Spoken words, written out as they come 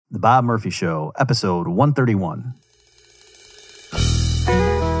The Bob Murphy Show, episode 131.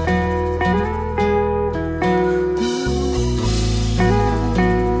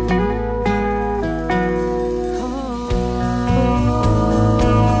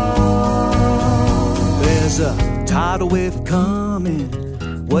 There's a tidal wave coming.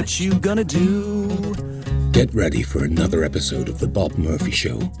 What you gonna do? Get ready for another episode of The Bob Murphy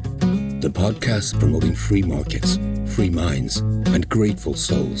Show, the podcast promoting free markets, free minds, and grateful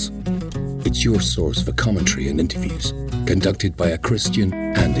souls. It's your source for commentary and interviews conducted by a Christian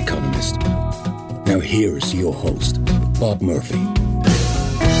and economist. Now here's your host, Bob Murphy.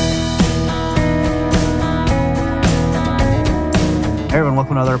 Hey everyone,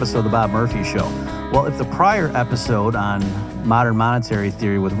 welcome to another episode of The Bob Murphy Show. Well, if the prior episode on modern monetary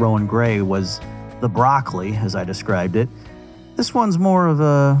theory with Rowan Gray was the broccoli, as I described it, this one's more of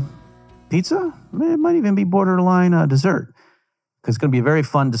a pizza. It might even be borderline dessert, because it's going to be a very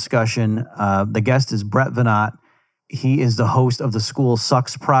fun discussion. The guest is Brett Veinotte. He is the host of the School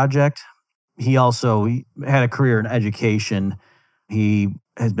Sucks Project. He had a career in education. He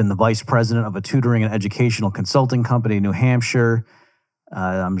has been the vice president of a tutoring and educational consulting company in New Hampshire.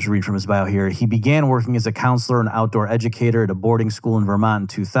 I'm just reading from his bio here. He began working as a counselor and outdoor educator at a boarding school in Vermont in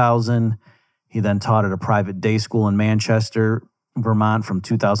 2000. He then taught at a private day school in Manchester, Vermont from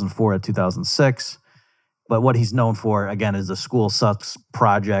 2004 to 2006. But what he's known for, again, is the School Sucks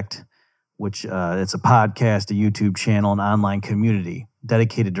Project, which it's a podcast, a YouTube channel, an online community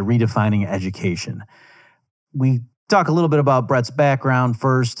dedicated to redefining education. We talk a little bit about Brett's background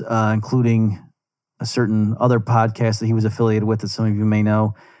first, including a certain other podcast that he was affiliated with that some of you may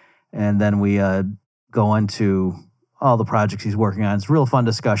know. And then we go into all the projects he's working on. It's a real fun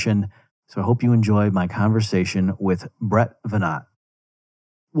discussion. So I hope you enjoyed my conversation with Brett Veinotte.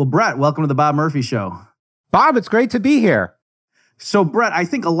 Well, Brett, welcome to the Bob Murphy Show. Bob, it's great to be here. So, Brett, I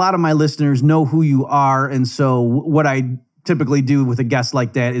think a lot of my listeners know who you are. And so what I typically do with a guest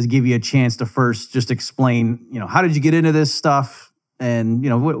like that is give you a chance to first just explain, how did you get into this stuff? And,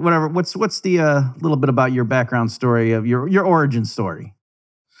 whatever, what's the little bit about your background story of your origin story?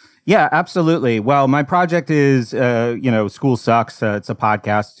 Yeah, absolutely. Well, my project is, School Sucks. It's a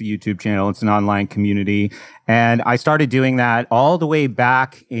podcast, it's a YouTube channel. It's an online community. And I started doing that all the way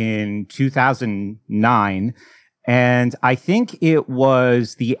back in 2009. And I think it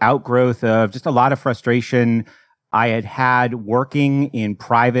was the outgrowth of just a lot of frustration I had working in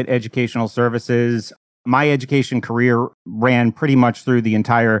private educational services. My education career ran pretty much through the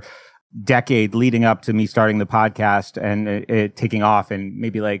entire decade leading up to me starting the podcast and it taking off in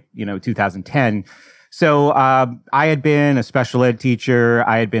maybe 2010. So I had been a special ed teacher.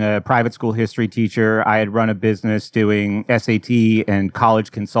 I had been a private school history teacher. I had run a business doing SAT and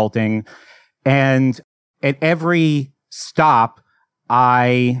college consulting. And at every stop,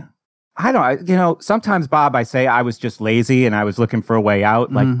 sometimes, Bob, I say I was just lazy and I was looking for a way out.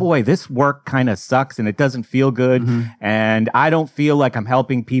 Mm-hmm. Like, boy, this work kind of sucks and it doesn't feel good. Mm-hmm. And I don't feel like I'm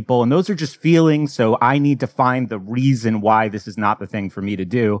helping people. And those are just feelings. So I need to find the reason why this is not the thing for me to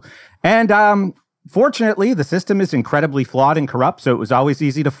do. And fortunately, the system is incredibly flawed and corrupt. So it was always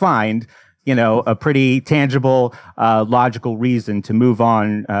easy to find, a pretty tangible, logical reason to move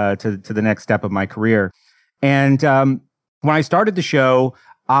on to the next step of my careir. And when I started the show,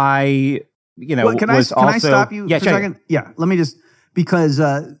 can I stop you for a second? Yeah, let me just, because,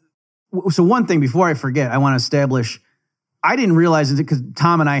 so one thing before I forget, I want to establish, I didn't realize it because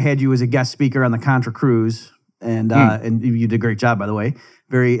Tom and I had you as a guest speaker on the Contra Cruise, and you did a great job, by the way,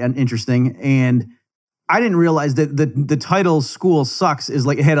 very interesting. And I didn't realize that the title "School Sucks"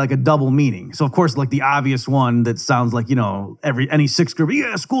 it had a double meaning. So of course, the obvious one that sounds like any sixth group,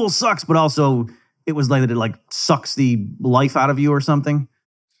 yeah, school sucks, but also it was that it sucks the life out of you or something.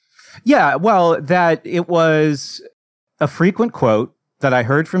 Yeah, well, that it was a frequent quote that I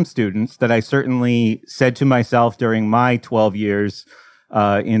heard from students that I certainly said to myself during my 12 years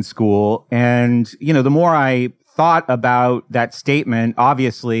in school. And, the more I thought about that statement,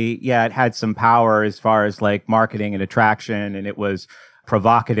 obviously, yeah, it had some power as far as marketing and attraction, and it was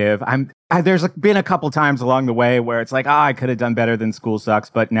provocative. There's been a couple times along the way where it's I could have done better than School Sucks,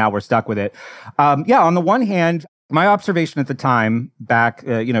 but now we're stuck with it. On the one hand, my observation at the time back,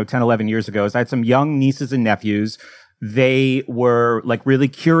 10, 11 years ago is I had some young nieces and nephews. They were really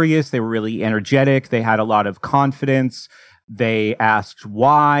curious. They were really energetic. They had a lot of confidence. They asked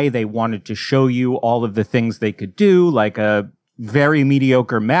why. They wanted to show you all of the things they could do, like a very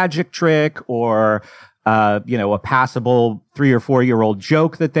mediocre magic trick or, a passable 3 or 4 year old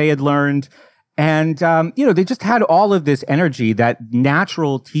joke that they had learned. And, they just had all of this energy, that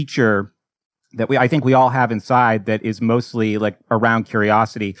natural teacher that I think we all have inside that is mostly like around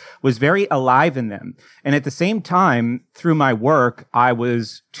curiosity was very alive in them. And at the same time, through my work, I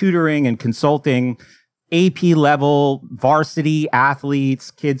was tutoring and consulting AP level varsity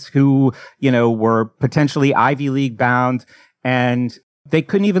athletes, kids who, were potentially Ivy League bound, and they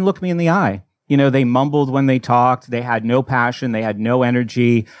couldn't even look me in the eye. They mumbled when they talked. They had no passion. They had no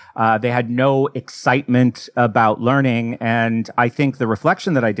energy. They had no excitement about learning. And I think the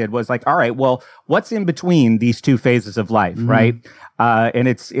reflection that I did was like, all right, well, what's in between these two phases of life, right? And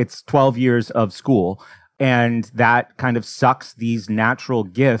it's 12 years of school. And that kind of sucks these natural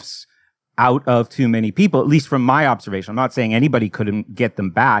gifts out of too many people, at least from my observation. I'm not saying anybody couldn't get them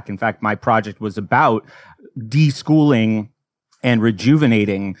back. In fact, my project was about deschooling and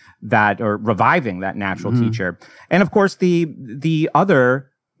rejuvenating that, or reviving that natural teacher. And of course, the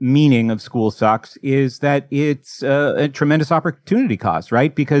other meaning of school sucks is that it's a tremendous opportunity cost,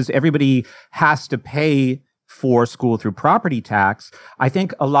 right? Because everybody has to pay for school through property tax. I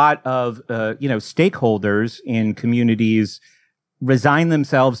think a lot of stakeholders in communities resign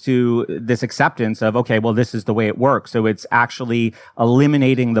themselves to this acceptance of, okay, well, this is the way it works. So it's actually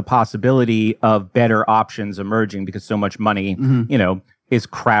eliminating the possibility of better options emerging because so much money, is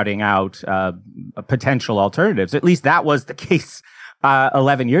crowding out potential alternatives. At least that was the case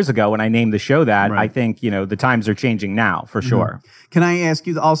 11 years ago when I named the show that. Right. I think, the times are changing now for sure. Can I ask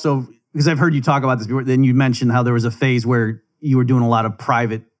you also, because I've heard you talk about this before, then you mentioned how there was a phase where you were doing a lot of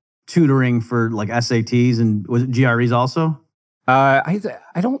private tutoring for like SATs, and was it GREs also? I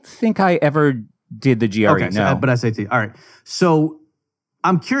don't think I ever did the GRE. Okay, no. But SAT. All right. So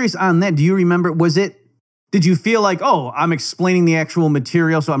I'm curious on that. Do you remember, did you feel like, oh, I'm explaining the actual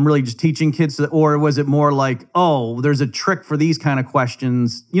material, so I'm really just teaching kids, or was it more like, oh, there's a trick for these kind of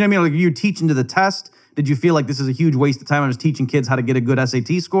questions? You know what I mean? Like you're teaching to the test. Did you feel like this is a huge waste of time? I was teaching kids how to get a good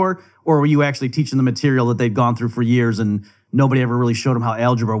SAT score, or were you actually teaching the material that they'd gone through for years and nobody ever really showed them how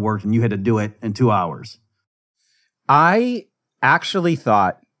algebra worked and you had to do it in 2 hours? I actually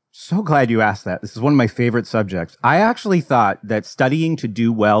thought, so glad you asked that. This is one of my favorite subjects. I actually thought that studying to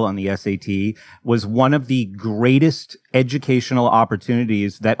do well on the SAT was one of the greatest educational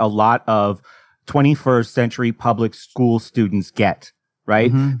Opportunities that a lot of 21st century public school students get,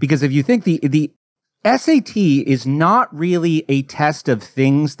 right? Because if you think the SAT is not really a test of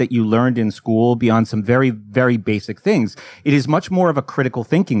things that you learned in school beyond some very, very basic things. It is much more of a critical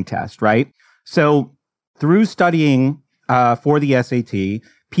thinking test, right? So through studying for the SAT,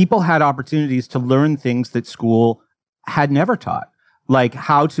 people had opportunities to learn things that school had never taught, like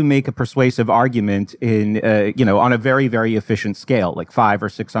how to make a persuasive argument in, on a very, very efficient scale, like 500 or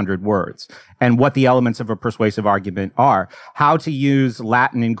 600 words, and what the elements of a persuasive argument are, how to use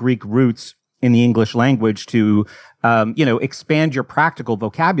Latin and Greek roots in the English language to, expand your practical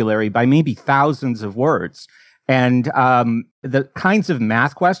vocabulary by maybe thousands of words. And the kinds of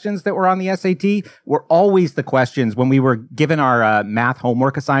math questions that were on the SAT were always the questions when we were given our math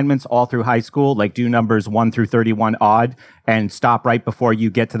homework assignments all through high school, like do numbers 1 through 31 odd and stop right before you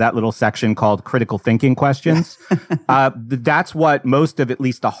get to that little section called critical thinking questions. That's what most of at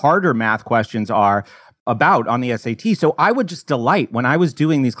least the harder math questions are about on the SAT. So I would just delight when I was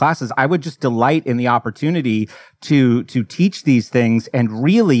doing these classes, I would just delight in the opportunity to teach these things. And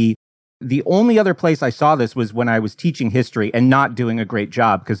really, the only other place I saw this was when I was teaching history and not doing a great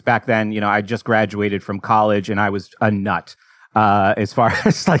job, because back then, I just graduated from college and I was a nut as far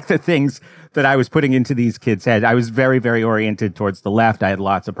as like the things that I was putting into these kids' heads. I was very, very oriented towards the left. I had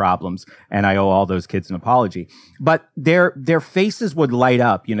lots of problems, and I owe all those kids an apology. But their faces would light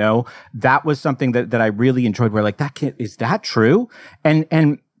up, That was something that I really enjoyed, where like, that kid, is that true?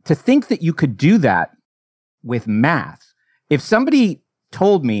 And to think that you could do that with math. If somebody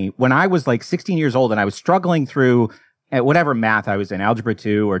told me when I was like 16 years old and I was struggling through whatever math I was in, Algebra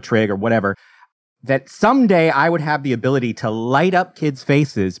 2 or Trig or whatever, that someday I would have the ability to light up kids'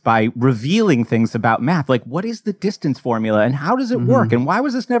 faces by revealing things about math. Like, what is the distance formula and how does it work? And why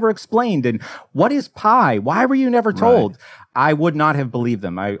was this never explained? And what is pi? Why were you never told? Right. I would not have believed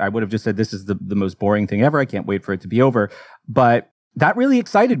them. I would have just said, this is the most boring thing ever. I can't wait for it to be over. But that really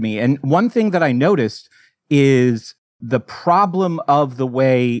excited me. And one thing that I noticed is the problem of the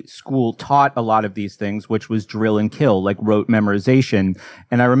way school taught a lot of these things, which was drill and kill, like rote memorization.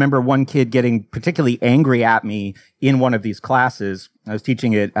 And I remember one kid getting particularly angry at me in one of these classes. I was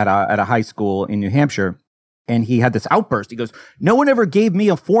teaching it at a high school in New Hampshire, and he had this outburst. He goes, "No one ever gave me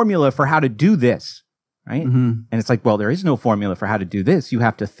a formula for how to do this." right? And it's like, well, there is no formula for how to do this. You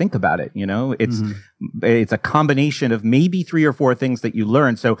have to think about it. It's a combination of maybe 3 or 4 things that you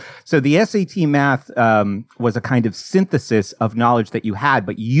learn. So the SAT math was a kind of synthesis of knowledge that you had,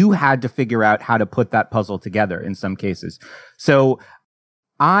 but you had to figure out how to put that puzzle together in some cases. So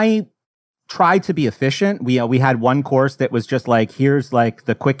I tried to be efficient. We had one course that was just like, here's like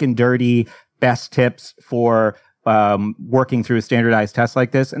the quick and dirty best tips for working through a standardized test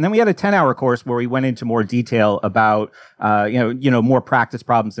like this. And then we had a 10-hour course where we went into more detail about, more practice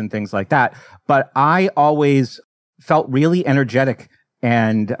problems and things like that. But I always felt really energetic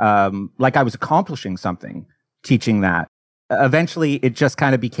and like I was accomplishing something teaching that. Eventually, it just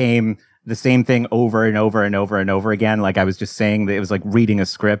kind of became the same thing over and over and over and over again. Like I was just saying that it was like reading a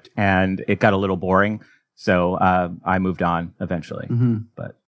script and it got a little boring. So I moved on eventually.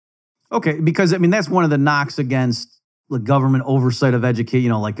 But okay, because I mean, that's one of the knocks against the government oversight of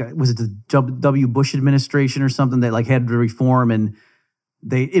education. Like was it the W. Bush administration or something that like had to reform, and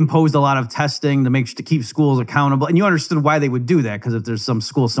they imposed a lot of testing to keep schools accountable. And you understood why they would do that, because if there's some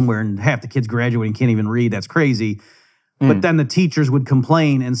school somewhere and half the kids graduating can't even read, that's crazy. But then the teachers would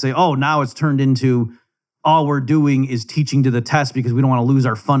complain and say, oh, now it's turned into all we're doing is teaching to the test because we don't want to lose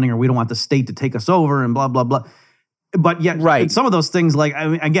our funding or we don't want the state to take us over and blah, blah, blah. But yet, right. Some of those things, like, I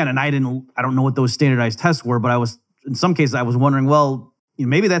mean, again, and I don't know what those standardized tests were, but in some cases I was wondering, well,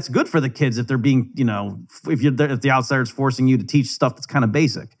 maybe that's good for the kids if they're being, if the outsider's forcing you to teach stuff that's kind of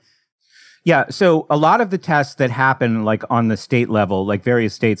basic. Yeah, so a lot of the tests that happen like on the state level, like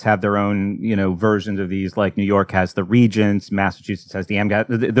various states have their own, versions of these. Like New York has the Regents, Massachusetts has the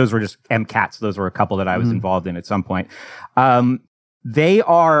MCAT. Those were just MCATs. Those were a couple that I was involved in at some point. They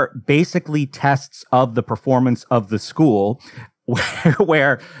are basically tests of the performance of the school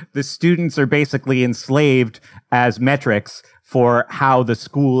where the students are basically enslaved as metrics for how the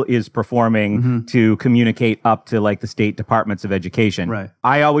school is performing to communicate up to like the state departments of education. Right.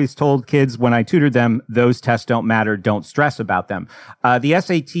 I always told kids when I tutored them, those tests don't matter. Don't stress about them. The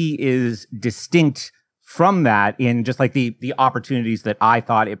SAT is distinct from that in just like the opportunities that I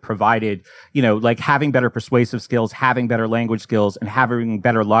thought it provided, like having better persuasive skills, having better language skills, and having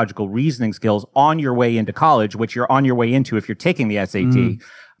better logical reasoning skills on your way into college, which you're on your way into if you're taking the SAT.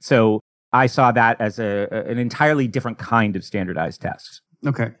 So I saw that as an entirely different kind of standardized test.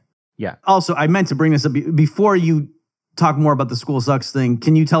 Okay. Yeah. Also, I meant to bring this up before you talk more about the school sucks thing.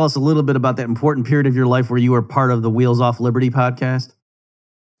 Can you tell us a little bit about that important period of your life where you were part of the Wheels Off Liberty podcast?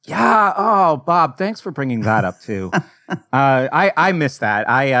 Yeah. Oh, Bob, thanks for bringing that up too. I missed that.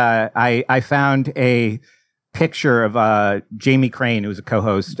 I found a picture of Jamie Crane, who's a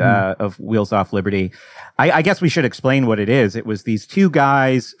co-host of Wheels Off Liberty. I guess we should explain what it is. It was these two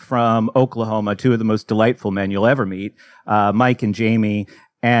guys from Oklahoma, two of the most delightful men you'll ever meet, Mike and Jamie.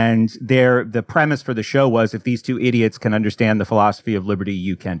 And the premise for the show was, if these two idiots can understand the philosophy of liberty,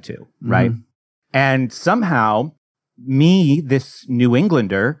 you can too, right? And somehow, me, this New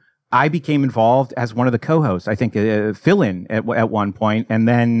Englander, I became involved as one of the co-hosts. I think fill-in at one point, and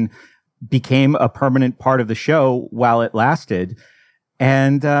then became a permanent part of the show while it lasted.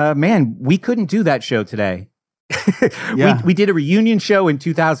 And man, we couldn't do that show today. We did a reunion show in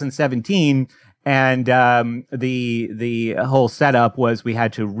 2017, and the whole setup was we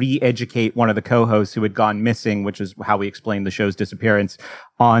had to re-educate one of the co-hosts who had gone missing, which is how we explained the show's disappearance,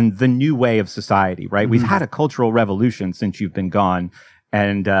 on the new way of society, right? We've had a cultural revolution since you've been gone.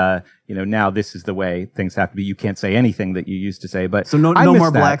 And, now this is the way things have to be. You can't say anything that you used to say, but so no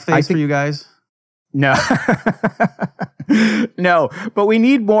more blackface for you guys? No, no, but we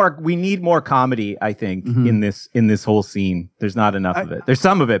need more comedy, I think, in this whole scene. There's not enough of it. There's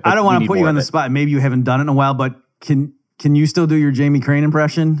some of it, but I don't want to put you on the spot. Maybe you haven't done it in a while, but can you still do your Jamie Crane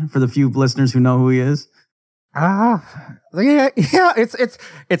impression for the few listeners who know who he is? Yeah.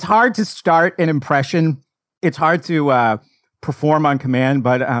 It's hard to start an impression. It's hard to, perform on command,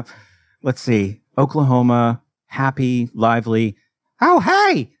 but let's see. Oklahoma, happy, lively. Oh,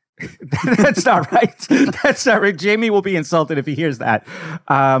 hey! That's not right. That's not right. Jamie will be insulted if he hears that.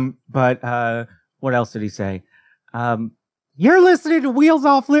 But what else did he say? You're listening to Wheels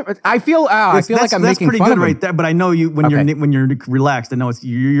Off Liberty. I feel like I'm making fun of him. That's pretty good right there. But I know you when you're relaxed. I know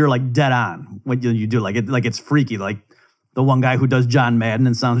you're like dead on what you do. Like it's freaky. Like the one guy who does John Madden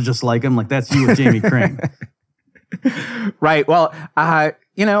and sounds just like him. Like that's you with Jamie Crane. Right. Well, I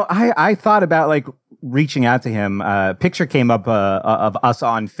thought about like reaching out to him. A picture came up of us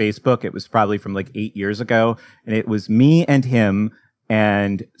on Facebook. It was probably from like 8 years ago. And it was me and him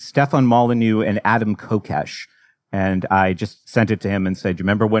and Stefan Molyneux and Adam Kokesh. And I just sent it to him and said, "You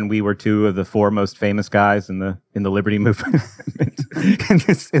remember when we were two of the four most famous guys in the liberty movement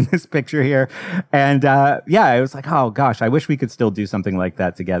in this picture here?" And I was like, "Oh gosh, I wish we could still do something like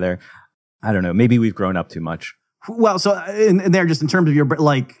that together." I don't know. Maybe we've grown up too much. Well, so in there, just in terms of your,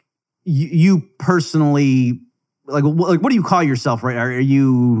 like, you personally, like what do you call yourself, right? Are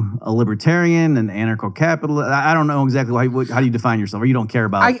you a libertarian, an anarcho-capitalist? I don't know exactly how do you define yourself, or you don't care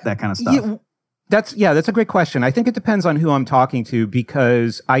about that kind of stuff? That's a great question. I think it depends on who I'm talking to,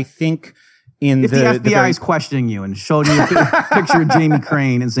 because I think if the FBI is questioning you and showing you a picture of Jamie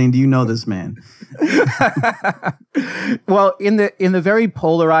Crane and saying, "Do you know this man?" Well, in the very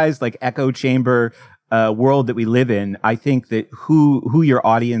polarized, like, echo chamber world that we live in, I think that who your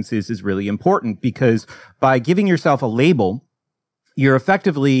audience is really important, because by giving yourself a label, you're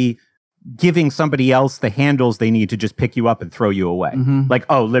effectively giving somebody else the handles they need to just pick you up and throw you away. Mm-hmm. Like,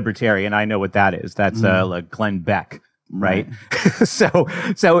 oh, libertarian, I know what that is. That's like Glenn Beck, right? so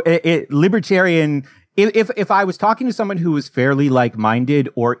libertarian. If I was talking to someone who was fairly like-minded,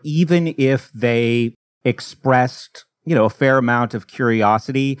 or even if they expressed, a fair amount of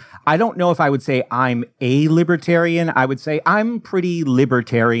curiosity, I don't know if I would say I'm a libertarian. I would say I'm pretty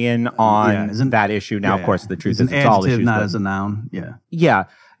libertarian on that issue. Now, of course, the truth is it's all issues, not as a noun. Yeah.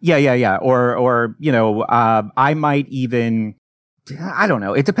 Yeah. Or I might even, I don't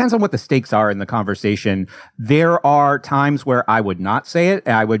know. It depends on what the stakes are in the conversation. There are times where I would not say it.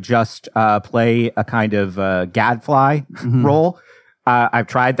 I would just play a kind of gadfly role. I've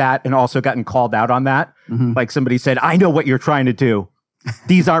tried that and also gotten called out on that. Mm-hmm. Like, somebody said, "I know what you're trying to do.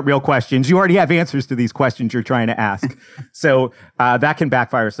 These aren't real questions. You already have answers to these questions you're trying to ask." So that can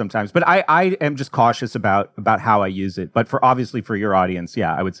backfire sometimes. But I am just cautious about how I use it. But obviously for your audience,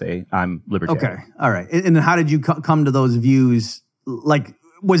 yeah, I would say I'm libertarian. Okay. All right. And then how did you come to those views? Like,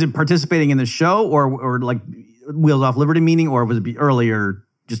 was it participating in the show or like Wheels Off Liberty meeting, or was it earlier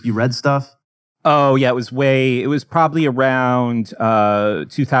just you read stuff? Oh, yeah, it was probably around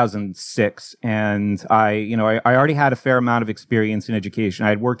 2006. And I already had a fair amount of experience in education. I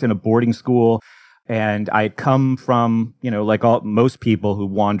had worked in a boarding school, and I had come from, like most people who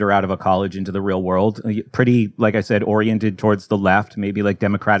wander out of a college into the real world, pretty, like I said, oriented towards the left, maybe like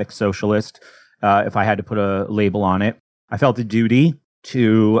democratic socialist, if I had to put a label on it. I felt a duty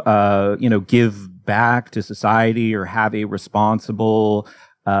to, give back to society, or have a responsible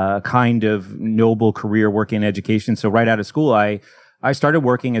kind of noble career working in education. So right out of school, I started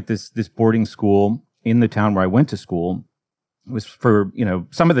working at this boarding school in the town where I went to school. It was for,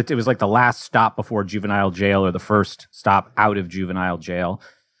 it was like the last stop before juvenile jail, or the first stop out of juvenile jail.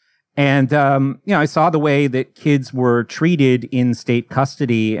 And, I saw the way that kids were treated in state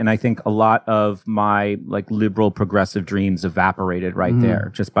custody. And I think a lot of my like liberal progressive dreams evaporated right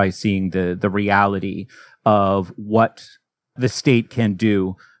there, just by seeing the reality of what the state can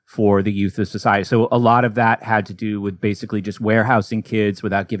do for the youth of society. So a lot of that had to do with basically just warehousing kids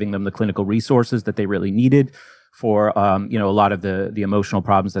without giving them the clinical resources that they really needed for, a lot of the emotional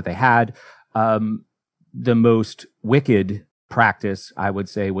problems that they had. The most wicked practice, I would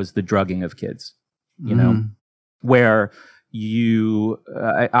say, was the drugging of kids, where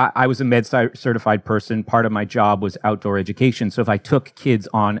I was a med certified person. Part of my job was outdoor education. So if I took kids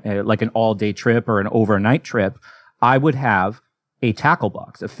on like an all-day trip or an overnight trip, I would have a tackle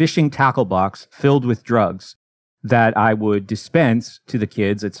box, a fishing tackle box filled with drugs that I would dispense to the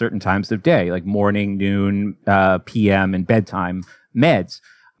kids at certain times of day, like morning, noon, PM, and bedtime meds.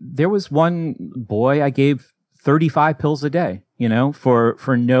 There was one boy I gave 35 pills a day,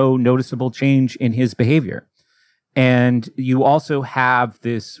 for no noticeable change in his behavior. And you also have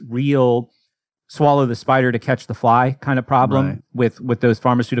this real swallow the spider to catch the fly kind of problem with those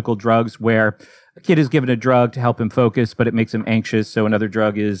pharmaceutical drugs, where a kid is given a drug to help him focus, but it makes him anxious. So another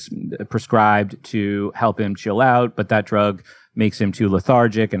drug is prescribed to help him chill out, but that drug makes him too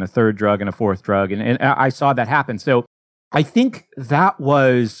lethargic, and a third drug and a fourth drug. And I saw that happen. So I think that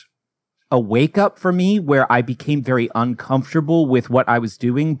was a wake up for me, where I became very uncomfortable with what I was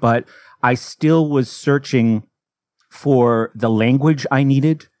doing, but I still was searching for the language I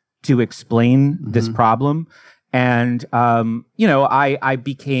needed to explain this problem. And, I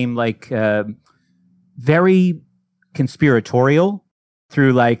became like, very conspiratorial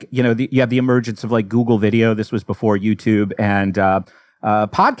through like, you have the emergence of like Google Video. This was before YouTube, and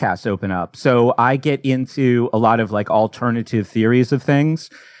podcasts open up. So I get into a lot of like alternative theories of things.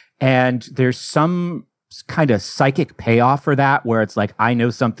 And there's some kind of psychic payoff for that, where it's like, I know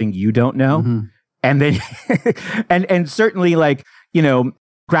something you don't know. And then, and certainly like,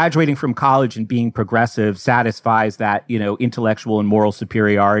 graduating from college and being progressive satisfies that, intellectual and moral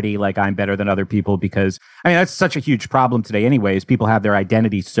superiority, like I'm better than other people, because that's such a huge problem today anyways. People have their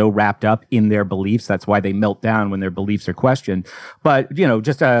identity so wrapped up in their beliefs. That's why they melt down when their beliefs are questioned. But,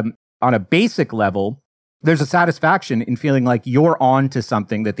 just on a basic level, there's a satisfaction in feeling like you're on to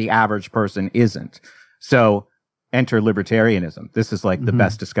something that the average person isn't. So enter libertarianism. This is like the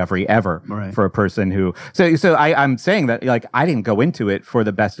best discovery ever for a person who. So I'm saying that like I didn't go into it for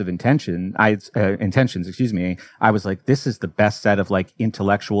the best of intentions. I was like, this is the best set of like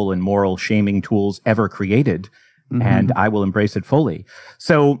intellectual and moral shaming tools ever created, and I will embrace it fully.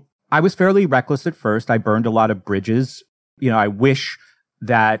 So I was fairly reckless at first. I burned a lot of bridges. I wish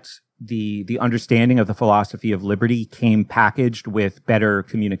that the understanding of the philosophy of liberty came packaged with better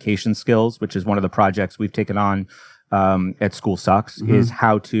communication skills, which is one of the projects we've taken on at School Sucks, is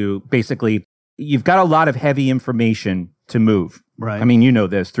how to basically, you've got a lot of heavy information to move. Right. You know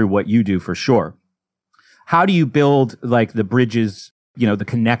this through what you do for sure. How do you build like the bridges, the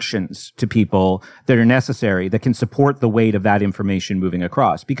connections to people that are necessary that can support the weight of that information moving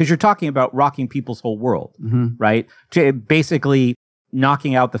across? Because you're talking about rocking people's whole world, right? To basically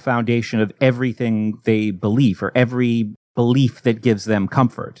knocking out the foundation of everything they believe, or every belief that gives them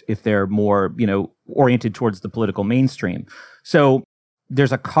comfort if they're more, oriented towards the political mainstream. So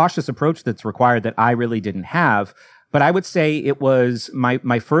there's a cautious approach that's required that I really didn't have. But I would say it was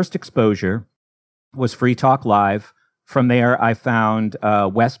my first exposure was Free Talk Live. From there, I found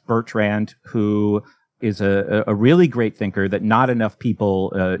Wes Bertrand, who is a really great thinker that not enough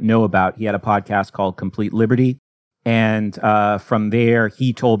people know about. He had a podcast called Complete Liberty. And from there,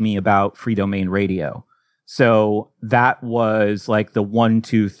 he told me about Free Domain Radio. So that was like the 1,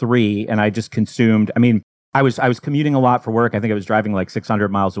 2, 3. And I just consumed, I was commuting a lot for work. I think I was driving like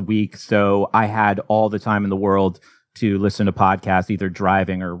 600 miles a week. So I had all the time in the world to listen to podcasts, either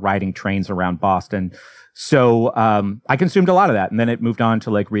driving or riding trains around Boston. So I consumed a lot of that. And then it moved on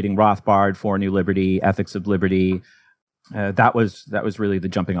to like reading Rothbard, For New Liberty, Ethics of Liberty. That was really the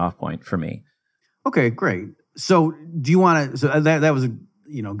jumping off point for me. Okay, great. So do you want to, so that was a,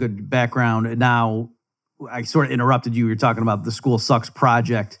 good background. Now I sort of interrupted you. You're talking about the School Sucks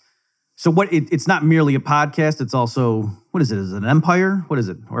project. So it's not merely a podcast. It's also, what is it? Is it an empire? What is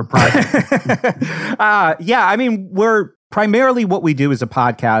it? Or a project? We're primarily what we do is a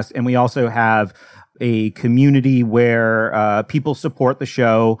podcast, and we also have a community where people support the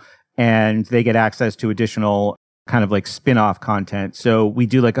show and they get access to additional kind of like spin-off content. So we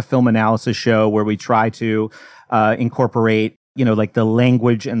do like a film analysis show where we try to incorporate, like the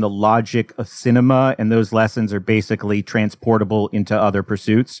language and the logic of cinema. And those lessons are basically transportable into other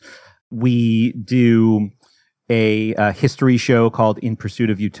pursuits. We do a history show called In Pursuit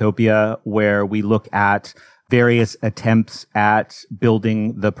of Utopia, where we look at various attempts at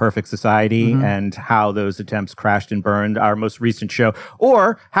building the perfect society and how those attempts crashed and burned. Our most recent show,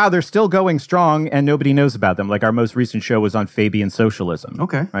 or how they're still going strong and nobody knows about them. Like our most recent show was on Fabian socialism.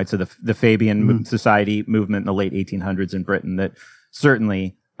 Okay. Right. So the Fabian society movement in the late 1800s in Britain that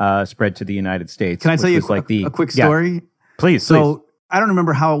certainly spread to the United States. Can I tell you a quick story? Yeah. Please. I don't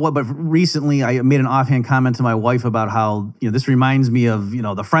remember how it was, but recently I made an offhand comment to my wife about how, this reminds me of,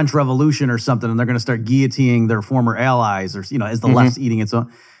 the French Revolution or something, and they're going to start guillotining their former allies, or, as the left's eating it. So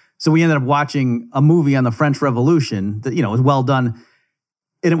we ended up watching a movie on the French Revolution that, was well done.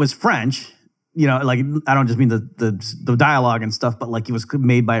 And it was French, like, I don't just mean the dialogue and stuff, but like it was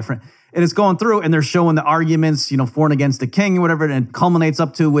made by a French. And it's going through and they're showing the arguments, for and against the king or whatever, and it culminates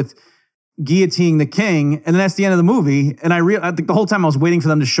up to with guillotining the king, and then that's the end of the movie. And I think the whole time I was waiting for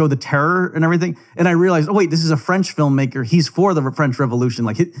them to show the terror and everything, and I realized, oh wait, this is a French filmmaker. He's for the French Revolution.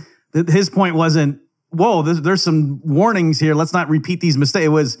 Like his point wasn't, whoa, there's some warnings here. Let's not repeat these mistakes. It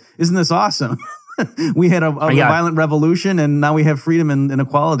was, isn't this awesome? We had a violent revolution, and now we have freedom and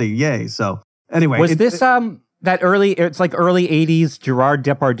equality. Yay! So anyway, was this that early? It's like early '80s. Gerard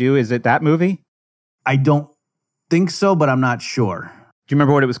Depardieu. Is it that movie? I don't think so, but I'm not sure. Do you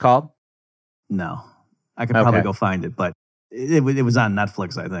remember what it was called? No, I could probably go find it, but it was on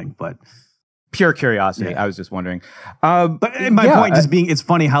Netflix, I think. But pure curiosity, I was just wondering. But my point just being, it's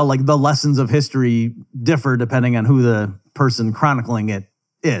funny how like the lessons of history differ depending on who the person chronicling it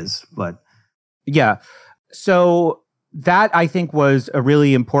is. But yeah, so that I think was a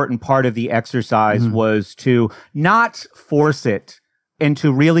really important part of the exercise was to not force it and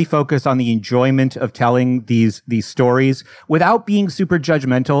to really focus on the enjoyment of telling these stories without being super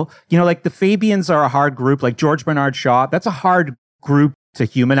judgmental. Like the Fabians are a hard group, like George Bernard Shaw. That's a hard group to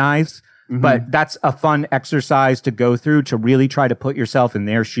humanize, but that's a fun exercise to go through, to really try to put yourself in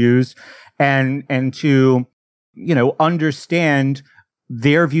their shoes and to, understand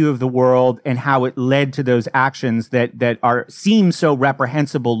their view of the world and how it led to those actions that seem so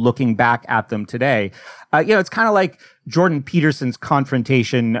reprehensible looking back at them today. It's kind of like Jordan Peterson's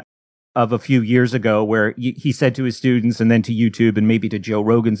confrontation of a few years ago, where he said to his students and then to YouTube and maybe to Joe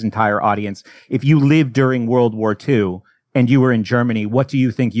Rogan's entire audience, if you lived during World War II and you were in Germany, what do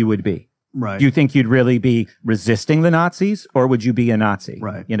you think you would be? Right. Do you think you'd really be resisting the Nazis, or would you be a Nazi?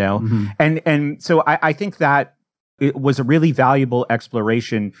 Right. And so I think that it was a really valuable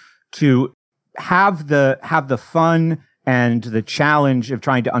exploration to have the fun and the challenge of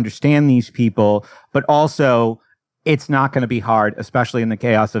trying to understand these people, but also it's not going to be hard, especially in the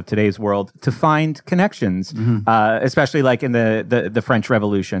chaos of today's world, to find connections, especially like in the French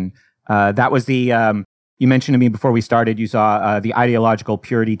Revolution. That was you mentioned to me before we started, you saw the Ideological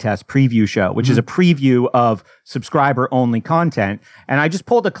Purity Test preview show, which is a preview of subscriber-only content. And I just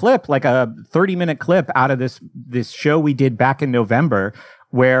pulled a clip, like a 30-minute clip out of this show we did back in November,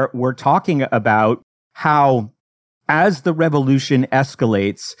 where we're talking about how, as the revolution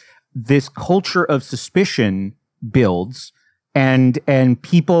escalates, this culture of suspicion builds, and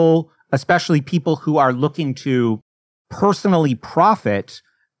people, especially people who are looking to personally profit,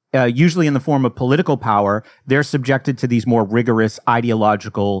 usually in the form of political power, they're subjected to these more rigorous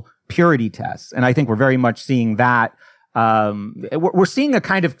ideological purity tests. And I think we're very much seeing that. We're seeing a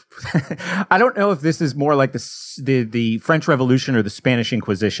kind of, I don't know if this is more like the French Revolution or the Spanish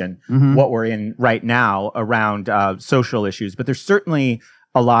Inquisition, what we're in right now around social issues, but there's certainly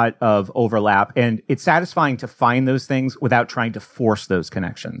a lot of overlap, and it's satisfying to find those things without trying to force those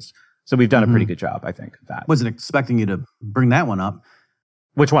connections. So we've done a pretty good job, I think, of that. Wasn't expecting you to bring that one up.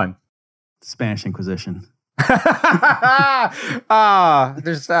 Which one? The Spanish Inquisition. There's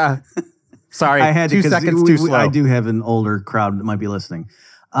sorry, I had 2 seconds too slow. I do have an older crowd that might be listening.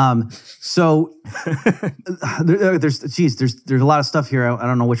 So there's a lot of stuff here. I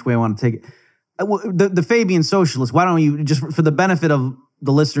don't know which way I want to take it. The Fabian Socialist, why don't you, just for the benefit of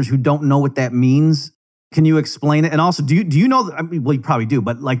the listeners who don't know what that means, can you explain it? And also, do you know, I mean, well, you probably do,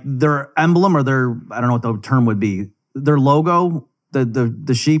 but like their emblem or their, I don't know what the term would be, their logo,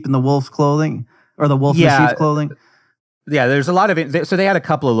 the sheep in the wolf's clothing, or the wolf in the sheep's clothing? Yeah, there's a lot of it. So they had a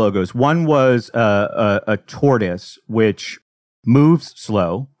couple of logos. One was a tortoise, which moves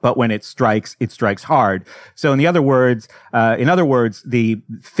slow, but when it strikes hard. So in other words, the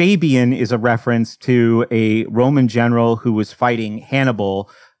Fabian is a reference to a Roman general who was fighting Hannibal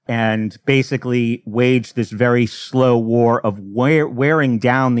and basically waged this very slow war of wearing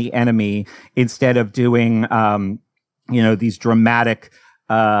down the enemy instead of doing, these dramatic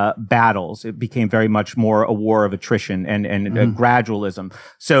battles. It became very much more a war of attrition and gradualism.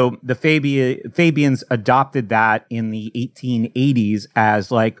 So the Fabians adopted that in the 1880s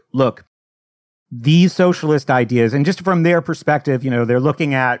as like, look, these socialist ideas, and just from their perspective, they're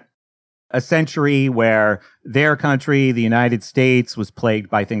looking at a century where their country, the United States, was plagued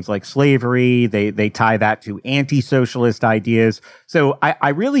by things like slavery. They tie that to anti-socialist ideas. So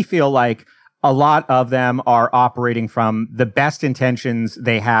I really feel like a lot of them are operating from the best intentions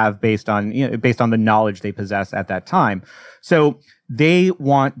they have based on the knowledge they possess at that time. So they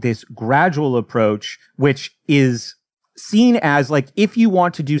want this gradual approach, which is seen as like, if you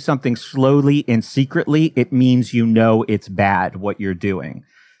want to do something slowly and secretly, it means it's bad what you're doing.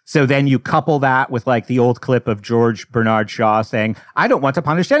 So then you couple that with like the old clip of George Bernard Shaw saying, I don't want to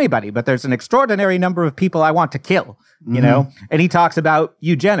punish anybody, but there's an extraordinary number of people I want to kill, And he talks about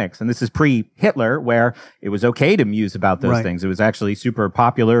eugenics. And this is pre-Hitler, where it was okay to muse about those things. It was actually super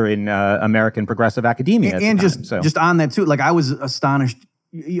popular in American progressive academia. And just on that too, like I was astonished.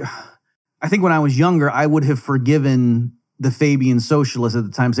 I think when I was younger, I would have forgiven the Fabian socialists at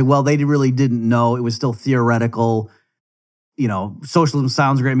the time, say, well, they really didn't know. It was still theoretical. Socialism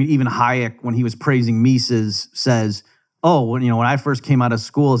sounds great. I mean, even Hayek, when he was praising Mises, says, when I first came out of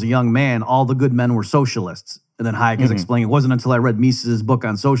school as a young man, all the good men were socialists. And then Hayek is explaining, it wasn't until I read Mises' book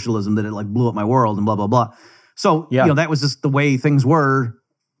on socialism that it like blew up my world and blah, blah, blah. So, that was just the way things were,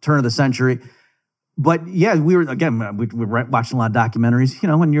 turn of the century. But yeah, we were watching a lot of documentaries.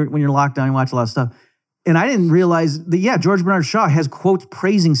 When you're locked down, you watch a lot of stuff. And I didn't realize that, George Bernard Shaw has quotes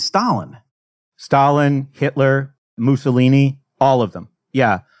praising Stalin, Hitler, Mussolini, all of them.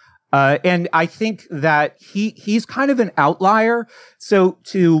 Yeah. And I think that he's kind of an outlier. So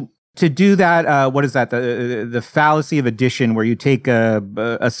to do that, what is that? The fallacy of addition, where you take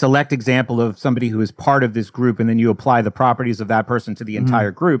a select example of somebody who is part of this group and then you apply the properties of that person to the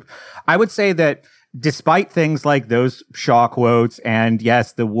entire group. I would say that despite things like those Shaw quotes and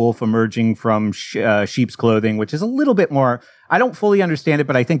yes, the wolf emerging from sheep's clothing, which is a little bit more, I don't fully understand it,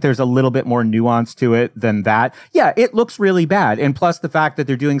 but I think there's a little bit more nuance to it than that. Yeah, it looks really bad. And plus the fact that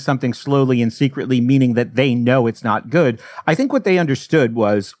they're doing something slowly and secretly, meaning that they know it's not good. I think what they understood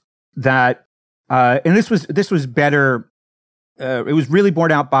was that, and this was better. It was really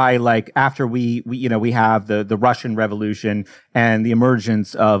borne out by like after we have the Russian Revolution and the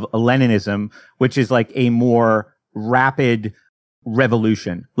emergence of Leninism, which is like a more rapid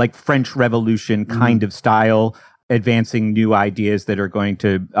revolution, like French Revolution kind of style, advancing new ideas that are going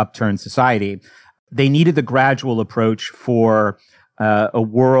to upturn society. They needed the gradual approach for a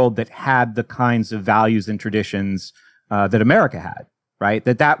world that had the kinds of values and traditions that America had. Right?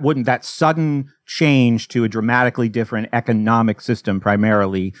 That sudden change to a dramatically different economic system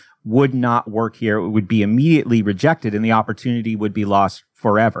primarily would not work here. It would be immediately rejected and the opportunity would be lost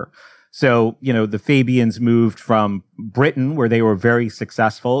forever. So, the Fabians moved from Britain, where they were very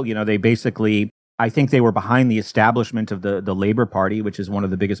successful. They basically, I think they were behind the establishment of the Labour Party, which is one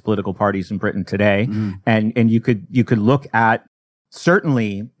of the biggest political parties in Britain today. And you could look at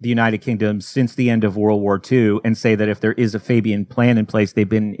certainly the United Kingdom since the end of World War II and say that if there is a Fabian plan in place, they've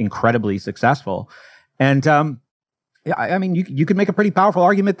been incredibly successful. And I mean, you could make a pretty powerful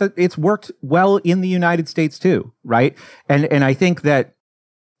argument that it's worked well in the United States too, right? And I think that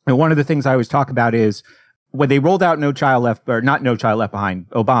one of the things I always talk about is when they rolled out No Child Left Behind,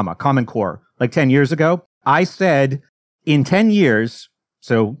 Obama, Common Core, like 10 years ago, I said in 10 years,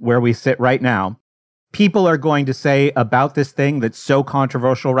 so where we sit right now, people are going to say about this thing that's so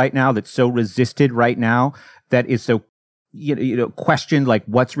controversial right now, that's so resisted right now, that is so, questioned, like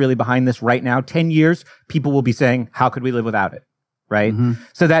what's really behind this right now. 10 years, people will be saying, how could we live without it? Right?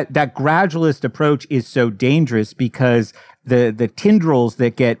 So that gradualist approach is so dangerous because the tendrils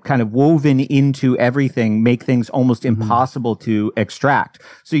that get kind of woven into everything make things almost impossible to extract.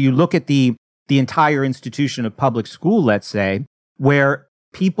 So you look at the entire institution of public school, let's say, where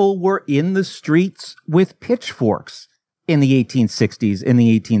people were in the streets with pitchforks in the 1860s, in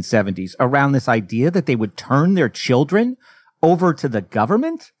the 1870s, around this idea that they would turn their children over to the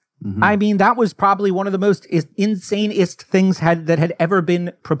government. I mean, that was probably one of the most insanest things that had ever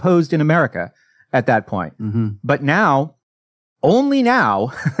been proposed in America at that point. But now, only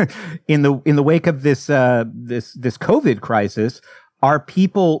now, in the wake of this COVID crisis, are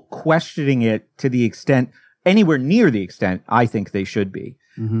people questioning it to the extent, anywhere near the extent I think they should be.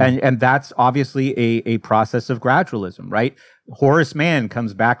 And that's obviously a process of gradualism, right? Horace Mann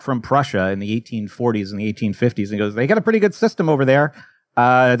comes back from Prussia in the 1840s and the 1850s and goes, they got a pretty good system over there.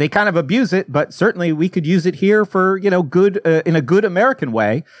 They kind of abuse it, but certainly we could use it here for, good, in a good American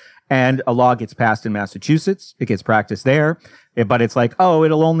way. And a law gets passed in Massachusetts. It gets practiced there. But it's like, oh,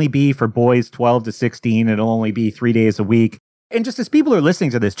 it'll only be for boys 12 to 16. It'll only be 3 days a week. And just as people are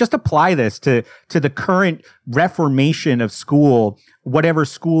listening to this, just apply this to the current reformation of school, whatever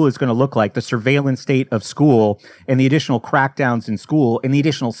school is going to look like, the surveillance state of school and the additional crackdowns in school and the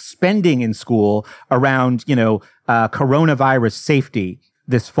additional spending in school around, coronavirus safety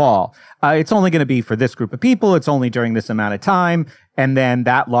this fall. It's only going to be for this group of people. It's only during this amount of time. And then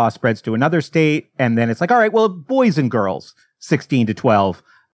that law spreads to another state. And then it's like, all right, well, boys and girls, 16 to 12.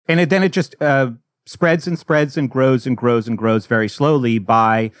 And then it just, spreads and spreads and grows and grows and grows very slowly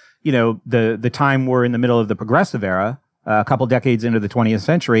by, the time we're in the middle of the progressive era, a couple decades into the 20th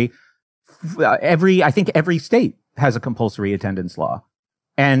century. I think every state has a compulsory attendance law.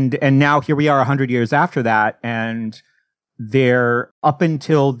 And now here we are 100 years after that. And there, up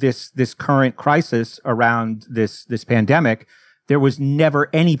until this current crisis around this pandemic, there was never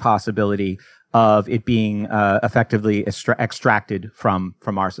any possibility of it being effectively extracted from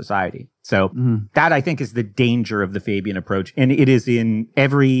our society. So that, I think, is the danger of the Fabian approach. And it is in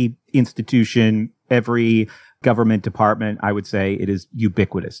every institution, every government department. I would say it is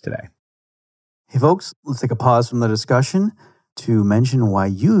ubiquitous today. Hey, folks, let's take a pause from the discussion to mention why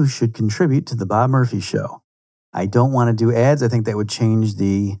you should contribute to The Bob Murphy Show. I don't want to do ads. I think that would change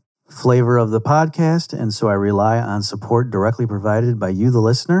the flavor of the podcast. And so I rely on support directly provided by you, the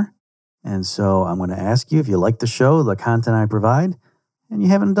listener. And so I'm going to ask you, if you like the show, the content I provide, and you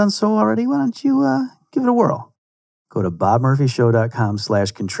haven't done so already, why don't you give it a whirl? Go to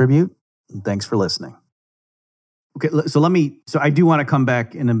bobmurphyshow.com/contribute. And thanks for listening. Okay, so I do want to come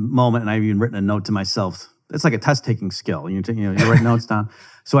back in a moment, and I've even written a note to myself. It's like a test-taking skill. You write notes down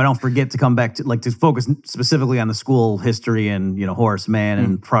so I don't forget to come back to focus specifically on the school history and, Horace Mann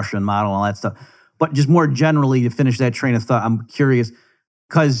and Prussian model and all that stuff. But just more generally, to finish that train of thought, I'm curious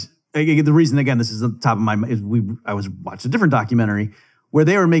because the reason, again, this is on the top of my mind, is I was watching a different documentary where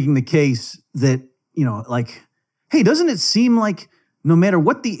they were making the case that like, hey, doesn't it seem like no matter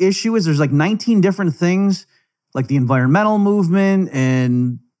what the issue is, there's like 19 different things, like the environmental movement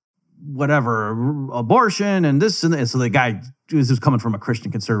and whatever, abortion and this and that. So the guy was coming from a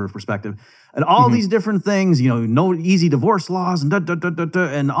Christian conservative perspective, and all these different things, no easy divorce laws and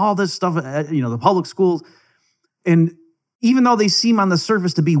and all this stuff, the public schools. And even though they seem on the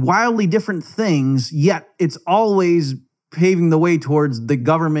surface to be wildly different things, yet it's always paving the way towards the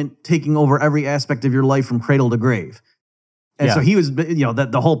government taking over every aspect of your life from cradle to grave. And so he was,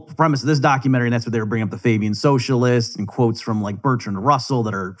 the whole premise of this documentary, and that's what they were bringing up, the Fabian Socialists and quotes from like Bertrand Russell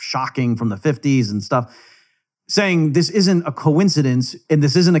that are shocking from the 50s and stuff, saying this isn't a coincidence and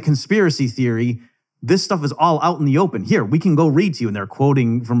this isn't a conspiracy theory. This stuff is all out in the open. Here, we can go read to you. And they're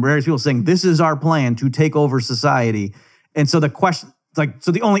quoting from various people saying, this is our plan to take over society. And so the question,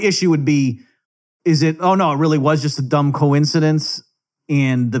 so the only issue would be, is it, oh no, it really was just a dumb coincidence,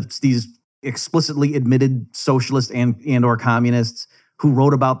 and these explicitly admitted socialists and or communists who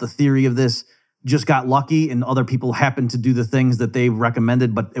wrote about the theory of this just got lucky, and other people happened to do the things that they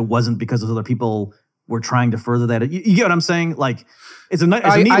recommended, but it wasn't because those other people were trying to further that. You get what I'm saying? Like, it's a neat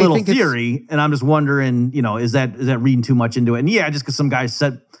little theory, and I'm just wondering, is that reading too much into it? And yeah, just because some guy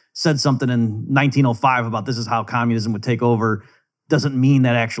said something in 1905 about this is how communism would take over doesn't mean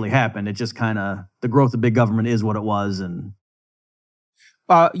that actually happened. It just kind of, the growth of big government is what it was. And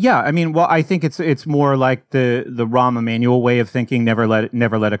I think it's more like the Rahm Emanuel way of thinking. Never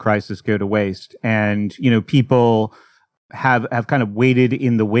let a crisis go to waste. And people have kind of waited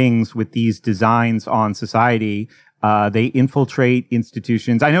in the wings with these designs on society. They infiltrate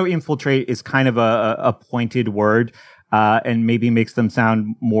institutions. I know infiltrate is kind of a pointed word, and maybe makes them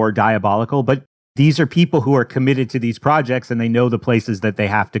sound more diabolical, but these are people who are committed to these projects, and they know the places that they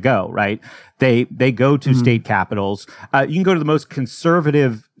have to go, right? They go to state capitals. You can go to the most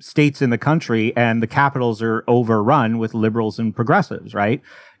conservative states in the country, and the capitals are overrun with liberals and progressives, right?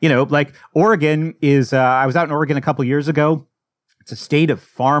 Like Oregon is, I was out in Oregon a couple years ago. It's a state of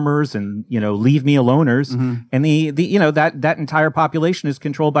farmers and, leave me aloners. And that entire population is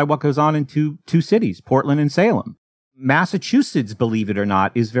controlled by what goes on in two cities, Portland and Salem. Massachusetts, believe it or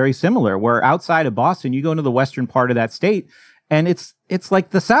not, is very similar, where outside of Boston, you go into the western part of that state, and it's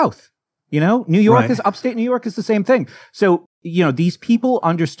like the South. New York is upstate New York is the same thing. So, these people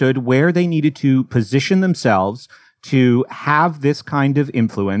understood where they needed to position themselves to have this kind of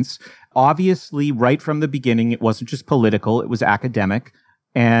influence. Obviously, right from the beginning, it wasn't just political, it was academic.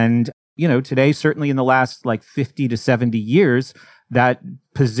 And, today, certainly in the last 50 to 70 years, that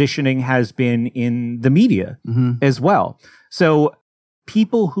positioning has been in the media as well. So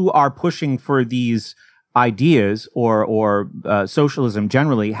people who are pushing for these ideas or socialism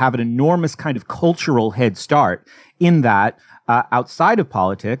generally have an enormous kind of cultural head start in that outside of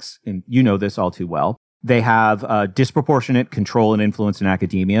politics, and you know this all too well, they have disproportionate control and influence in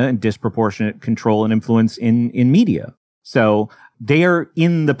academia and disproportionate control and influence in media. So they're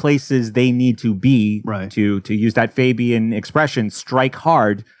in the places they need to be to use that Fabian expression, strike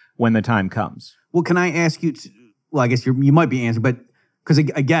hard when the time comes. Well, can I ask you, I guess you might be answering, but because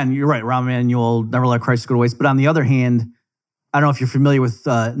again, you're right, Rahm Emanuel, never let crisis go to waste. But on the other hand, I don't know if you're familiar with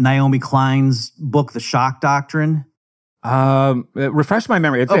Naomi Klein's book, The Shock Doctrine. Refresh my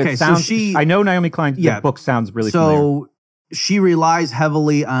memory. It sounds, I know Naomi Klein's book sounds really familiar. So she relies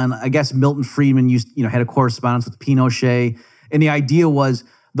heavily on, I guess, Milton Friedman had a correspondence with Pinochet. And the idea was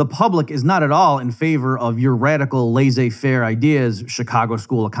the public is not at all in favor of your radical laissez-faire ideas, Chicago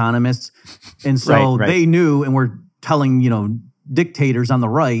school economists. And so they knew, and we're telling, dictators on the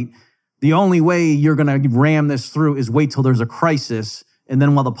right, the only way you're going to ram this through is wait till there's a crisis. And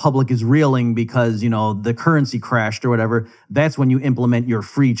then while the public is reeling because, the currency crashed or whatever, that's when you implement your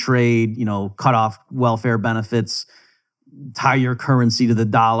free trade, cut off welfare benefits, tie your currency to the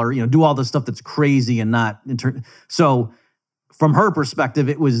dollar, do all the stuff that's crazy and not... So from her perspective,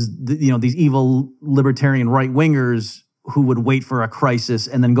 it was, these evil libertarian right-wingers who would wait for a crisis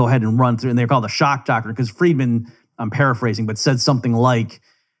and then go ahead and run through, and they're called the shock doctrine, because Friedman, I'm paraphrasing, but said something like,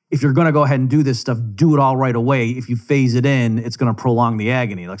 if you're going to go ahead and do this stuff, do it all right away. If you phase it in, it's going to prolong the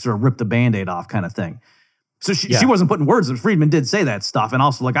agony, like sort of rip the Band-Aid off kind of thing. So she wasn't putting words, but Friedman did say that stuff. And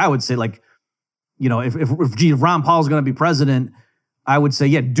also, I would say, if Ron Paul's going to be president, I would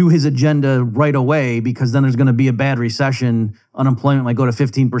say, do his agenda right away, because then there's going to be a bad recession. Unemployment might go to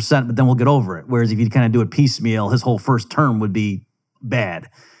 15%, but then we'll get over it. Whereas if you kind of do it piecemeal, his whole first term would be bad.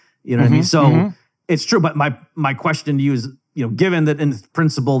 You know what I mean? So it's true. But my question to you is, given that in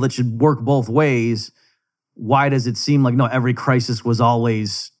principle that should work both ways, why does it seem like, no, every crisis was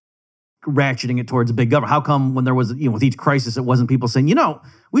always ratcheting it towards a big government? How come when there was, with each crisis, it wasn't people saying,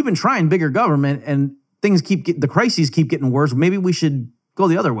 we've been trying bigger government and the crises keep getting worse. Maybe we should go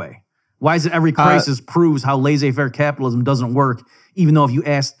the other way. Why is it every crisis proves how laissez-faire capitalism doesn't work? Even though if you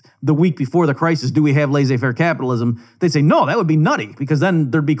asked the week before the crisis, do we have laissez-faire capitalism? They'd say, no, that would be nutty because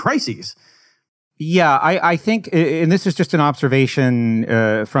then there'd be crises. Yeah, I think, and this is just an observation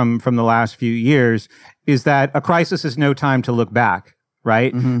from the last few years, is that a crisis is no time to look back,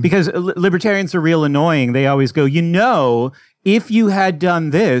 right? Mm-hmm. Because libertarians are real annoying. They always go, if you had done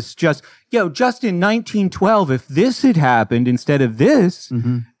this, just in 1912, if this had happened instead of this,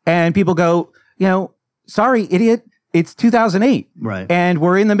 mm-hmm. and people go, sorry, idiot, it's 2008. Right. And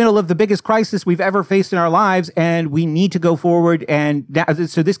we're in the middle of the biggest crisis we've ever faced in our lives, and we need to go forward. And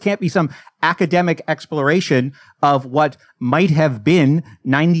so this can't be some academic exploration of what might have been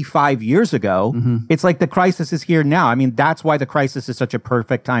 95 years ago. Mm-hmm. It's like the crisis is here now. I mean, that's why the crisis is such a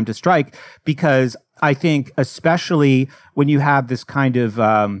perfect time to strike, because I think especially when you have this kind of,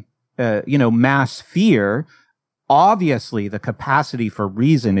 mass fear, obviously the capacity for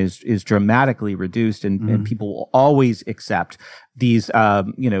reason is dramatically reduced, and people will always accept these,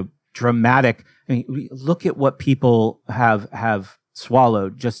 dramatic. I mean, look at what people have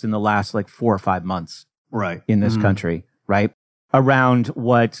swallowed just in the last 4 or 5 months, right, in this country, right, around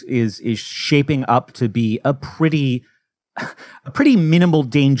what is shaping up to be a pretty minimal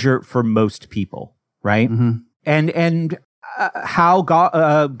danger for most people, right, and how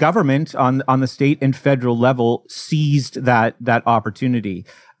government on the state and federal level seized that opportunity.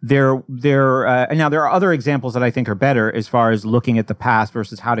 Now there are other examples that I think are better as far as looking at the past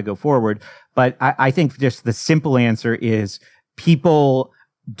versus how to go forward. But I think just the simple answer is people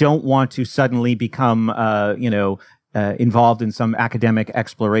don't want to suddenly become involved in some academic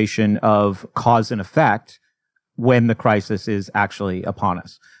exploration of cause and effect when the crisis is actually upon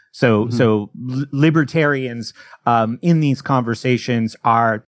us. So libertarians in these conversations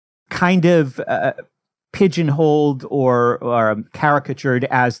are kind of pigeonholed or caricatured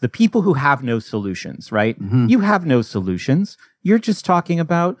as the people who have no solutions, right? Mm-hmm. You have no solutions. You're just talking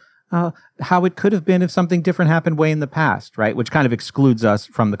about how it could have been if something different happened way in the past, right? Which kind of excludes us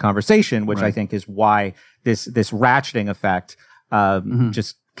from the conversation, which I think is why this ratcheting effect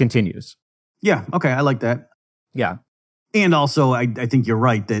just continues. Yeah. Okay. I like that. Yeah. And also, I think you're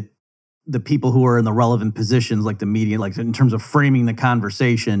right that the people who are in the relevant positions, like the media, like in terms of framing the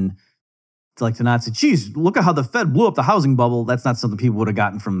conversation, to not say, geez, look at how the Fed blew up the housing bubble. That's not something people would have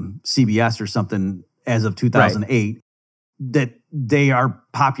gotten from CBS or something as of 2008. Right. That they are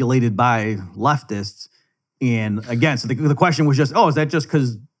populated by leftists. And again, so the question was just, is that just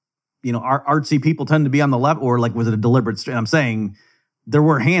because, artsy people tend to be on the left, or was it a deliberate? And I'm saying there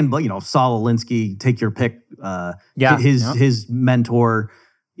were Saul Alinsky, take your pick, his mentor,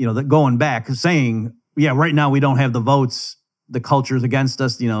 going back saying, right now we don't have the votes, the culture's against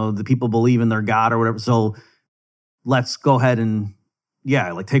us, the people believe in their God or whatever. So let's go ahead and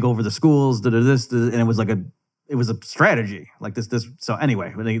take over the schools, and it was a strategy like this. So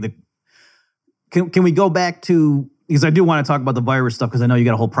anyway, can we go back to, because I do want to talk about the virus stuff, because I know you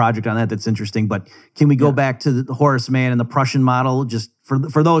got a whole project on that's interesting, but can we go back to the Horace Mann and the Prussian model? Just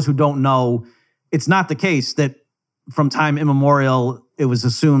for those who don't know, it's not the case that from time immemorial, it was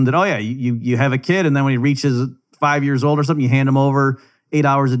assumed that, you have a kid, and then when he reaches 5 years old or something, you hand him over 8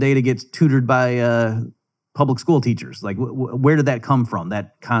 hours a day to get tutored by public school teachers. Where did that come from,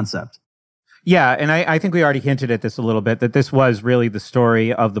 that concept? Yeah, and I think we already hinted at this a little bit, that this was really the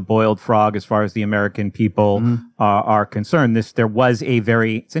story of the boiled frog as far as the American people are concerned. There was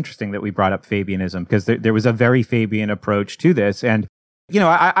it's interesting that we brought up Fabianism, because there was a very Fabian approach to this. And,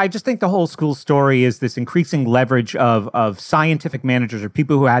 I just think the whole school story is this increasing leverage of scientific managers, or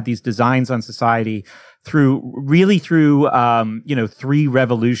people who had these designs on society through 3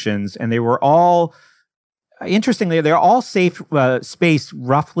 revolutions. And they were all... Interestingly, they're all spaced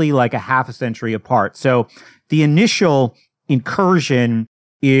roughly like a half a century apart. So the initial incursion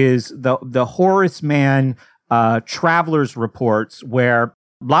is the Horace Mann travelers reports, where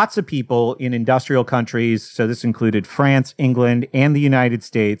lots of people in industrial countries, so this included France, England, and the United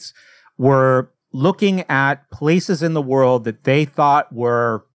States, were looking at places in the world that they thought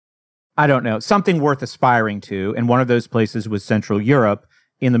were, something worth aspiring to. And one of those places was Central Europe,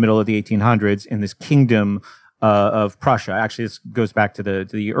 in the middle of the 1800s, in this kingdom of Prussia. Actually, this goes back to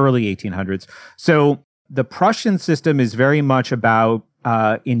the early 1800s. So the Prussian system is very much about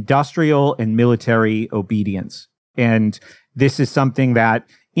industrial and military obedience. And this is something that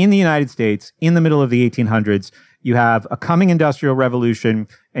in the United States, in the middle of the 1800s, you have a coming industrial revolution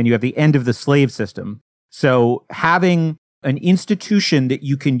and you have the end of the slave system. So having an institution that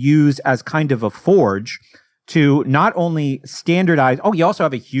you can use as kind of a forge to not only standardize, you also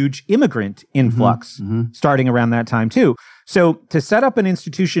have a huge immigrant influx starting around that time too. So to set up an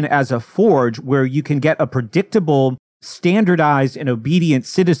institution as a forge where you can get a predictable, standardized and obedient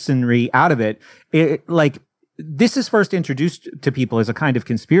citizenry out of it, this is first introduced to people as a kind of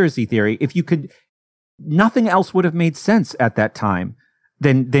conspiracy theory. Nothing else would have made sense at that time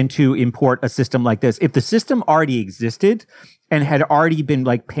than to import a system like this. If the system already existed and had already been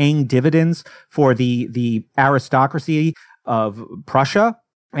like paying dividends for the aristocracy of Prussia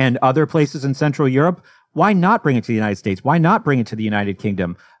and other places in Central Europe, why not bring it to the United States? Why not bring it to the United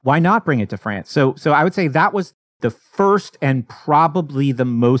Kingdom? Why not bring it to France? So I would say that was the first and probably the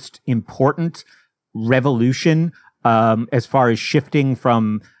most important revolution as far as shifting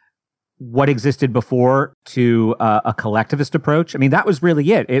from what existed before to a collectivist approach. I mean, that was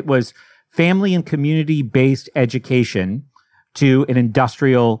really it. It was family and community-based education to an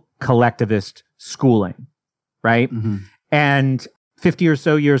industrial collectivist schooling, right? And 50 or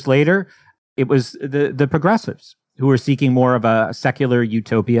so years later, it was the progressives who were seeking more of a secular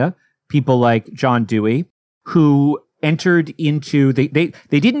utopia, people like John Dewey, who entered into, they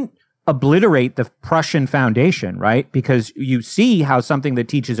didn't obliterate the Prussian foundation, right? Because you see how something that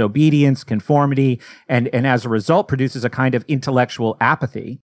teaches obedience, conformity, and as a result produces a kind of intellectual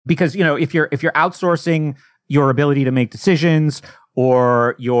apathy. Because, if you're outsourcing your ability to make decisions,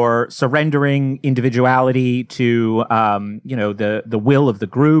 or you're surrendering individuality to, the will of the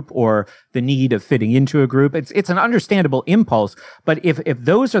group or the need of fitting into a group, it's an understandable impulse. But if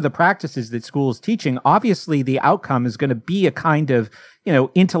those are the practices that school is teaching, obviously the outcome is going to be a kind of,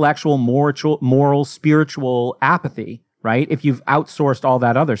 intellectual, moral, spiritual apathy, right? If you've outsourced all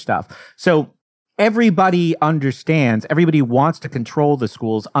that other stuff. So everybody wants to control the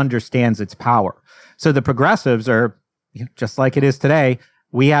schools, understands its power. So the progressives are, just like it is today,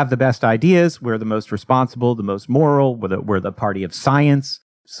 we have the best ideas. We're the most responsible, the most moral. We're the party of science.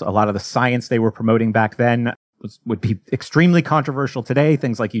 So a lot of the science they were promoting back then would be extremely controversial today,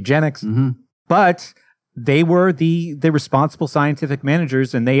 things like eugenics. But they were the responsible scientific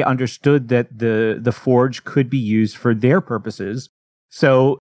managers, and they understood that the forge could be used for their purposes.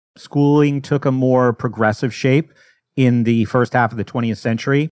 So schooling took a more progressive shape in the first half of the 20th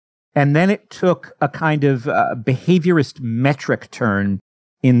century. And then it took a kind of behaviorist metric turn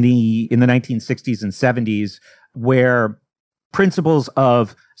in the 1960s and 70s, where principles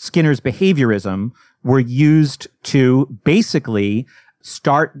of Skinner's behaviorism were used to basically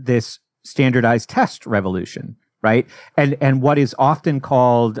start this standardized test revolution, right? And what is often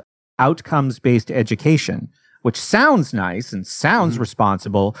called outcomes-based education, which sounds nice and sounds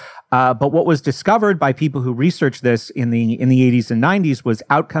responsible, but what was discovered by people who researched this in the 80s and 90s was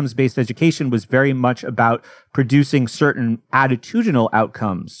outcomes-based education was very much about producing certain attitudinal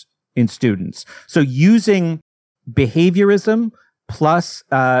outcomes in students. So using behaviorism plus,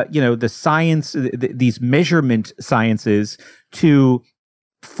 the science, these measurement sciences to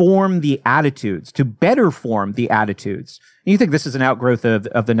form the attitudes, to better form the attitudes. And you think this is an outgrowth of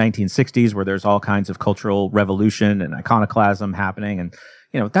the 1960s, where there's all kinds of cultural revolution and iconoclasm happening. And,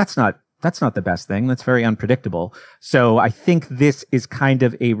 that's not the best thing. That's very unpredictable. So I think this is kind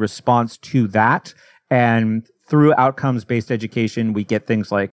of a response to that. And through outcomes-based education, we get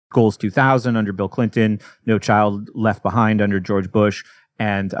things like Goals 2000 under Bill Clinton, No Child Left Behind under George Bush,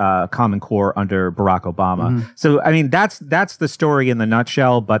 and Common Core under Barack Obama. So, I mean, that's the story in the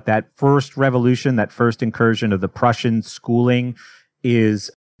nutshell. But that first revolution, that first incursion of the Prussian schooling is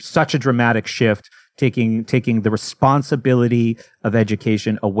such a dramatic shift, taking the responsibility of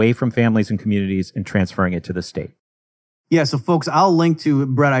education away from families and communities and transferring it to the state. Yeah, so folks, I'll link to,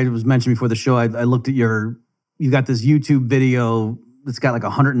 Brett, I was mentioning before the show, I looked at you got this YouTube video that's got like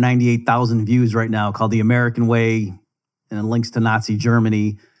 198,000 views right now called The American Way, and it links to Nazi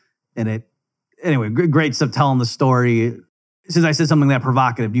Germany. And anyway, great stuff telling the story. Since I said something that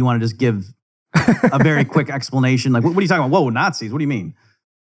provocative, do you want to just give a very quick explanation? Like, what are you talking about? Whoa, Nazis, what do you mean?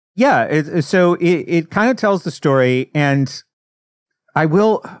 Yeah, it kind of tells the story. And I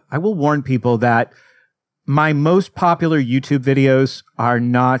will warn people that my most popular YouTube videos are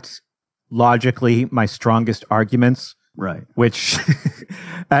not logically my strongest arguments. Right. Which,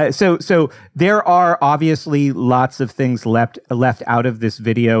 so there are obviously lots of things left out of this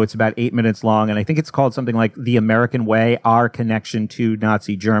video. It's about 8 minutes long, and I think it's called something like The American Way, Our Connection to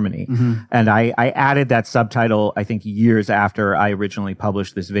Nazi Germany. And I added that subtitle, I think, years after I originally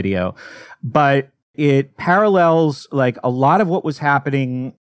published this video. But it parallels like a lot of what was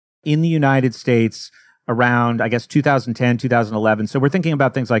happening in the United States around, I guess, 2010, 2011. So we're thinking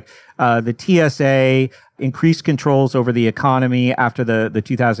about things like the TSA, increased controls over the economy after the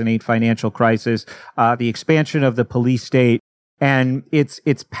 2008 financial crisis, the expansion of the police state. And it's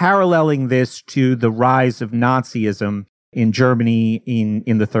paralleling this to the rise of Nazism in Germany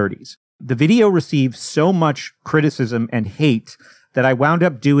in the 30s. The video received so much criticism and hate that I wound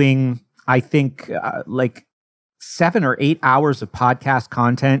up doing, I think, like 7 or 8 hours of podcast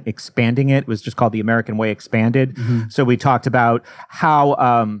content, expanding it. It was just called The American Way Expanded. Mm-hmm. So we talked about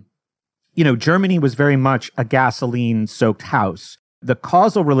how, Germany was very much a gasoline-soaked house. The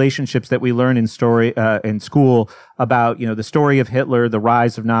causal relationships that we learn in school about, the story of Hitler, the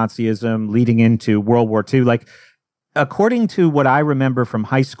rise of Nazism, leading into World War II. Like, according to what I remember from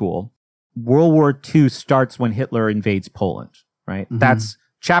high school, World War II starts when Hitler invades Poland, right? Mm-hmm. That's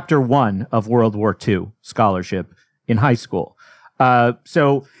chapter 1 of World War II scholarship in high school.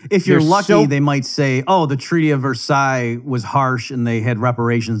 So if you're lucky, they might say, oh, the Treaty of Versailles was harsh and they had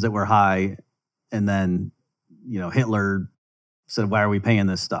reparations that were high. And then, Hitler said, why are we paying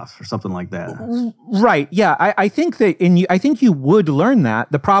this stuff, or something like that? Right. Yeah. I think that I think you would learn that.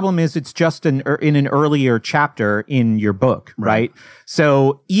 The problem is it's just in an earlier chapter in your book, right?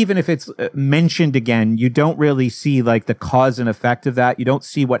 So even if it's mentioned again, you don't really see like the cause and effect of that. You don't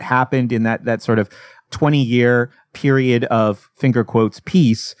see what happened in that sort of 20-year period of finger quotes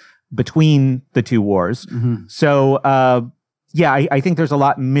peace between the two wars. Mm-hmm. So I think there's a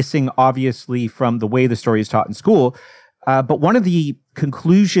lot missing, obviously, from the way the story is taught in school. But one of the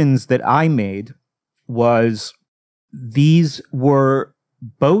conclusions that I made was these were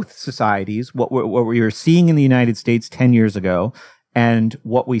both societies, what we were seeing in the United States 10 years ago and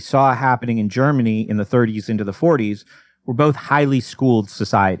what we saw happening in Germany in the 30s into the 40s were both highly schooled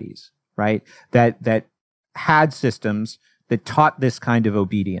societies, right? That had systems that taught this kind of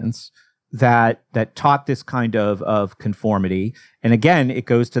obedience, that taught this kind of conformity. And again, it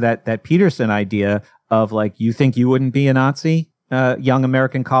goes to that Peterson idea of like, you think you wouldn't be a Nazi, young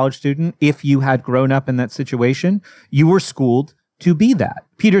American college student, if you had grown up in that situation? You were schooled to be that.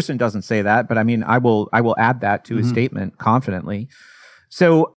 Peterson doesn't say that, but I mean, I will add that to his statement confidently.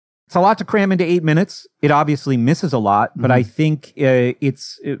 So it's a lot to cram into 8 minutes. It obviously misses a lot, but I think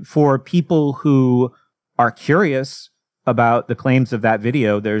it's for people who are curious about the claims of that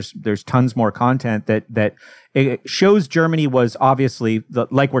video. There's tons more content that it shows Germany was obviously,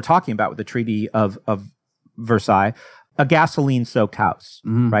 like we're talking about with the Treaty of Versailles, a gasoline-soaked house,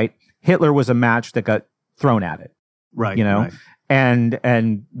 right? Hitler was a match that got thrown at it, right? Right.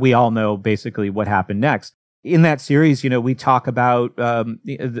 And we all know basically what happened next. In that series, we talk about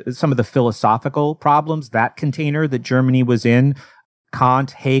some of the philosophical problems, that container that Germany was in,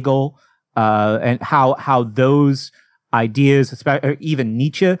 Kant, Hegel, and how those ideas, especially even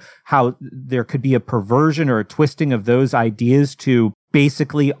Nietzsche, how there could be a perversion or a twisting of those ideas to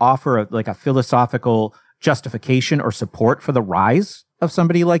basically offer a philosophical justification or support for the rise of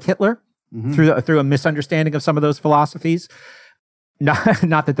somebody like Hitler through a misunderstanding of some of those philosophies.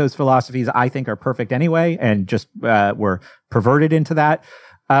 Not that those philosophies I think are perfect anyway, and just were perverted into that.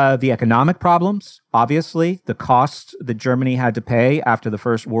 The economic problems, obviously, the costs that Germany had to pay after the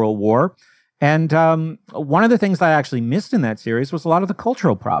First World War. And one of the things that I actually missed in that series was a lot of the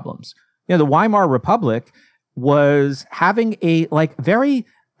cultural problems. The Weimar Republic was having a very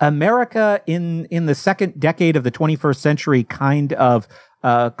America in the second decade of the 21st century kind of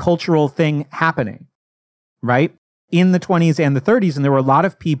cultural thing happening, right? In the 20s and the 30s. And there were a lot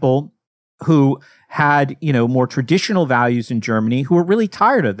of people who had, more traditional values in Germany who were really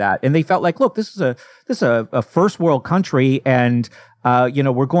tired of that. And they felt like, look, this is a first world country, and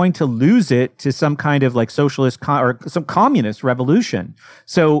we're going to lose it to some kind of socialist or some communist revolution.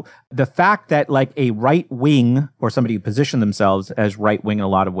 So the fact that a right wing, or somebody who positioned themselves as right wing in a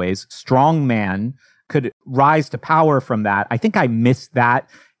lot of ways, strong man could rise to power from that. I think I missed that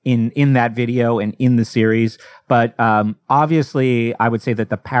in that video and in the series. But obviously, I would say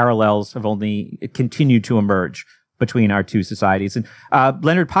that the parallels have only continued to emerge between our two societies. And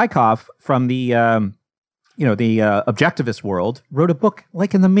Leonard Peikoff from the objectivist world wrote a book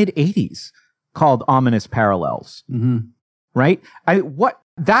in the mid 80s called Ominous Parallels. Right? I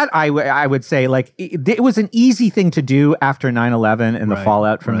would say it was an easy thing to do after 9/11 and the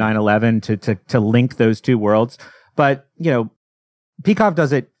fallout from 9/11 to link those two worlds. But, Peikoff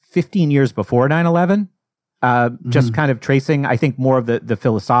does it 15 years before 9/11, just kind of tracing, I think, more of the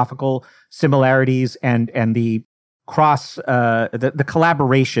philosophical similarities and the the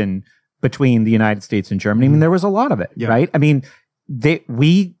collaboration between the United States and Germany. I mean, there was a lot of it, right? I mean,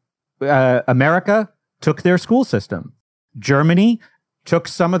 America took their school system. Germany took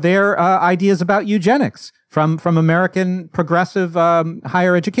some of their ideas about eugenics from American progressive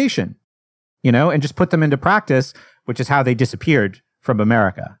higher education, and just put them into practice, which is how they disappeared from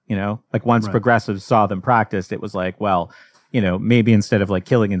America. Like once progressives saw them practiced, it was like, well, maybe instead of like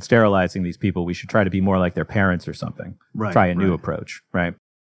killing and sterilizing these people, we should try to be more like their parents or something. Right. Try a new approach. Right.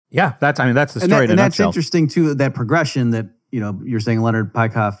 Yeah. That's the story in a nutshell. That's interesting too, that progression that, you're saying Leonard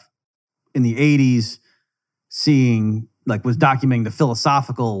Peikoff in the 80s was documenting the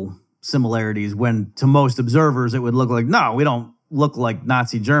philosophical similarities when to most observers, it would look like, no, we don't look like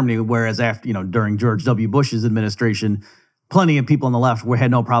Nazi Germany. Whereas after, during George W. Bush's administration, plenty of people on the left had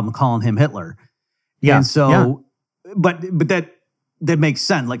no problem calling him Hitler. Yeah. And so, but that makes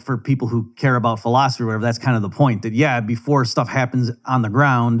sense. Like for people who care about philosophy or whatever, that's kind of the point that, before stuff happens on the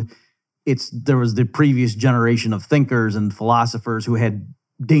ground, there was the previous generation of thinkers and philosophers who had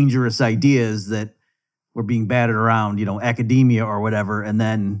dangerous ideas that were being batted around, academia or whatever. And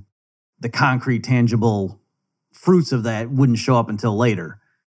then the concrete, tangible fruits of that wouldn't show up until later.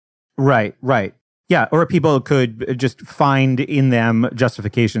 Right. Yeah. Or people could just find in them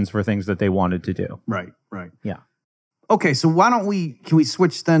justifications for things that they wanted to do. Right. Yeah. Okay. So can we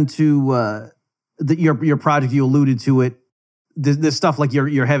switch then to your project? You alluded to it. This stuff like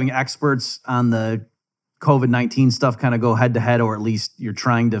you're having experts on the COVID-19 stuff kind of go head to head, or at least you're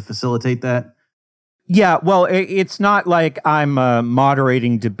trying to facilitate that. Yeah, well, it's not like I'm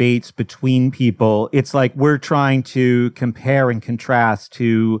moderating debates between people. It's like we're trying to compare and contrast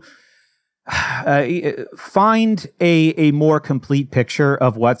to find a more complete picture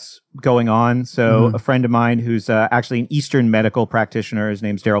of what's going on. So a friend of mine who's actually an Eastern medical practitioner, his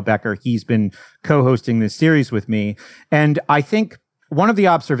name's Daryl Becker, he's been co-hosting this series with me. And I think one of the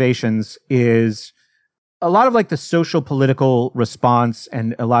observations is a lot of like the social political response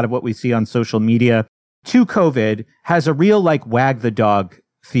and a lot of what we see on social media to COVID has a real like wag the dog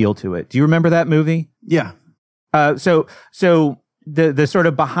feel to it. Do you remember that movie? Yeah. So the sort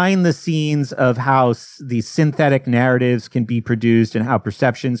of behind the scenes of how these synthetic narratives can be produced and how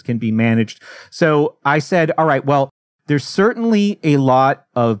perceptions can be managed. So I said, all right, well, there's certainly a lot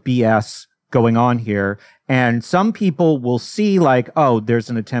of BS going on here. And some people will see like, oh, there's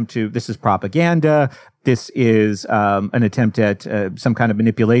an attempt this is propaganda. This is an attempt at some kind of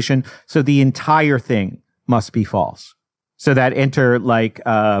manipulation. So the entire thing must be false. So that enter like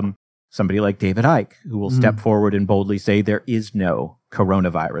somebody like David Icke, who will step forward and boldly say there is no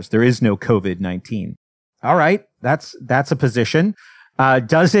coronavirus. There is no COVID-19. All right, that's a position.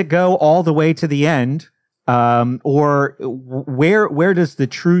 Does it go all the way to the end? Or where does the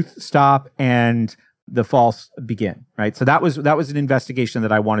truth stop and the false begin? Right. So that was an investigation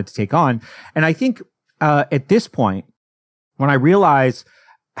that I wanted to take on. And I think at this point, when I realize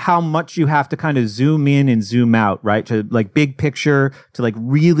how much you have to kind of zoom in and zoom out, right? To like big picture, to like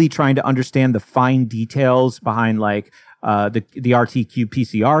really trying to understand the fine details behind like the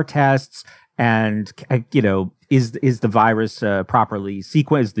RT-PCR tests and, is the virus properly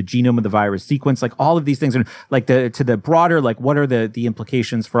sequenced? Is the genome of the virus sequenced? Like all of these things, and like to the broader, like what are the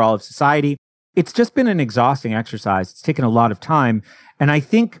implications for all of society? It's just been an exhausting exercise. It's taken a lot of time. And I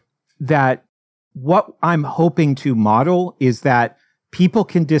think that what I'm hoping to model is that people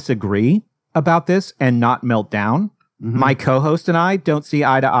can disagree about this and not melt down. My co-host and I don't see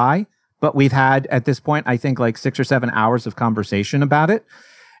eye to eye, but we've had at this point, I think like 6 or 7 hours of conversation about it.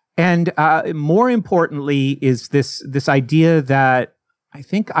 And more importantly is this idea that I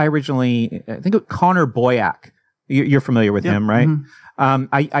think Connor Boyack, you're familiar with him, right?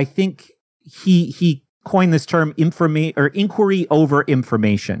 I think he coined this term inquiry over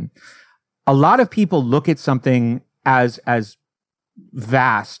information. A lot of people look at something as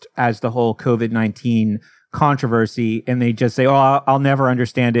vast as the whole COVID-19 controversy, and they just say, oh, I'll never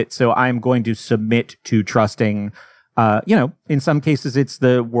understand it, so I'm going to submit to trusting, in some cases it's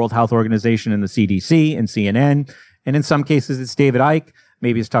the World Health Organization and the CDC and CNN, and in some cases it's David Icke,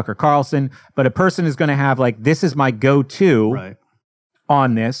 maybe it's Tucker Carlson, but a person is going to have like, this is my go-to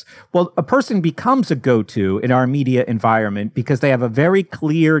on this. Well, a person becomes a go-to in our media environment because they have a very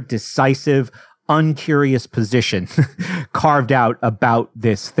clear, decisive, uncurious position carved out about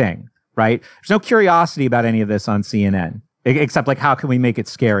this thing, right? There's no curiosity about any of this on CNN, except like, how can we make it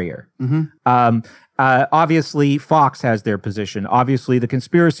scarier? Obviously, Fox has their position. Obviously, the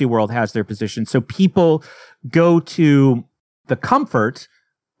conspiracy world has their position. So people go to the comfort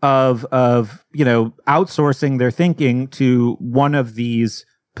of outsourcing their thinking to one of these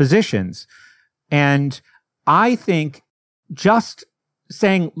positions. And I think just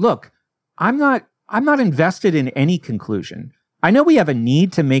saying, look, I'm not invested in any conclusion. I know we have a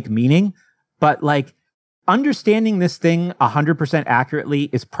need to make meaning, but like understanding this thing 100% accurately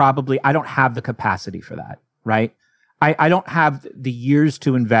is probably, I don't have the capacity for that, right? I don't have the years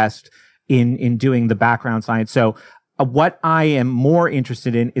to invest in doing the background science. So what I am more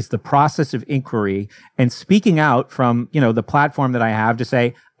interested in is the process of inquiry and speaking out from, the platform that I have to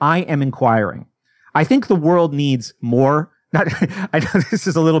say, I am inquiring. I think the world needs more. I know this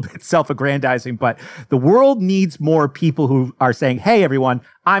is a little bit self-aggrandizing, but the world needs more people who are saying, hey, everyone,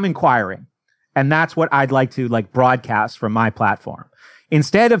 I'm inquiring. And that's what I'd like to broadcast from my platform.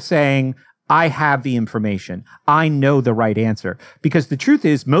 Instead of saying, I have the information, I know the right answer. Because the truth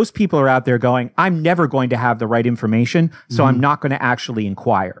is, most people are out there going, I'm never going to have the right information, so I'm not going to actually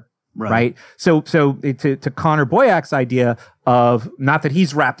inquire. Right? So to Connor Boyak's idea of, not that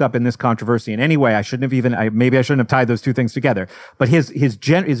he's wrapped up in this controversy in any way, maybe I shouldn't have tied those two things together, but his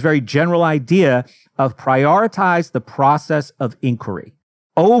very general idea of prioritize the process of inquiry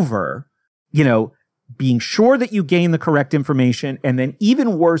over, being sure that you gain the correct information, and then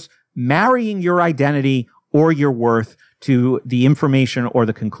even worse, marrying your identity or your worth to the information or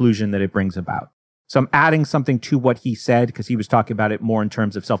the conclusion that it brings about. So I'm adding something to what he said because he was talking about it more in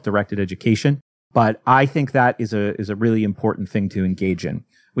terms of self-directed education. But I think that is a really important thing to engage in.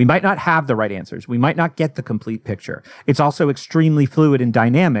 We might not have the right answers. We might not get the complete picture. It's also extremely fluid and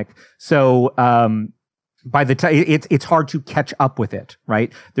dynamic. So by the time it's hard to catch up with it,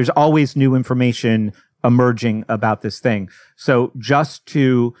 right? There's always new information emerging about this thing. So just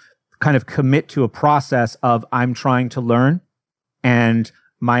to kind of commit to a process of I'm trying to learn and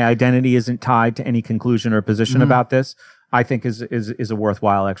my identity isn't tied to any conclusion or position about this, I think is a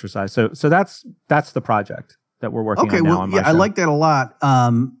worthwhile exercise. So that's the project that we're working on now on my show. I like that a lot.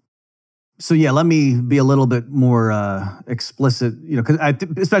 So let me be a little bit more explicit, because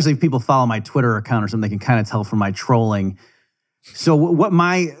especially if people follow my Twitter account or something, they can kind of tell from my trolling. So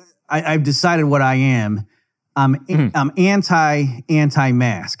I've decided what I am. I'm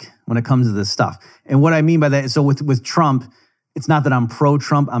anti-mask when it comes to this stuff. And what I mean by that is, so with Trump, it's not that I'm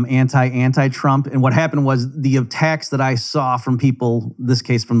pro-Trump, I'm anti-Trump. And what happened was the attacks that I saw from people, in this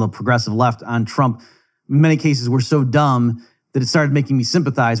case from the progressive left on Trump, in many cases were so dumb that it started making me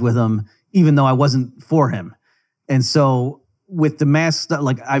sympathize with him, even though I wasn't for him. And so with the mask stuff,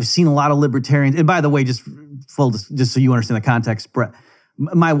 I've seen a lot of libertarians, and by the way, just so you understand the context, Brett,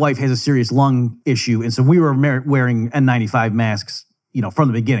 my wife has a serious lung issue, and so we were wearing N95 masks, from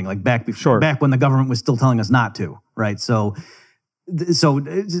the beginning, back when the government was still telling us not to, right? So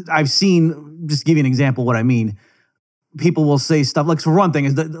I've seen, just to give you an example of what I mean, people will say stuff so one thing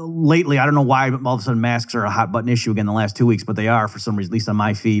is that lately, I don't know why all of a sudden masks are a hot button issue again the last 2 weeks, but they are for some reason, at least on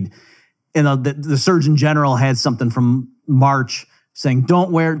my feed. And the Surgeon General had something from March saying,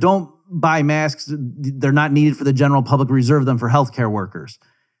 don't buy masks. They're not needed for the general public. Reserve them for healthcare workers.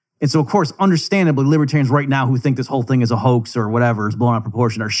 And so, of course, understandably, libertarians right now who think this whole thing is a hoax or whatever, is blown out of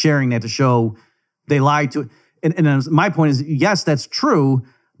proportion, are sharing that to show they lied to it. And my point is, yes, that's true,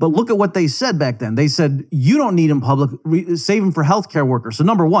 but look at what they said back then. They said, you don't need them public, save them for healthcare workers. So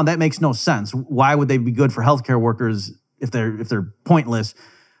number one, that makes no sense. Why would they be good for healthcare workers if they're pointless?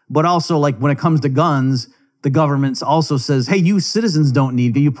 But also, when it comes to guns, the government also says, hey, you citizens don't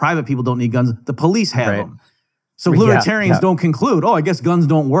need, you private people don't need guns. The police have them. So libertarians don't conclude, I guess guns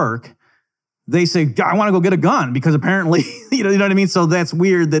don't work. They say, I want to go get a gun because apparently, you know what I mean? So that's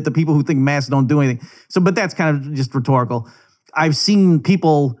weird that the people who think masks don't do anything. So, but that's kind of just rhetorical. I've seen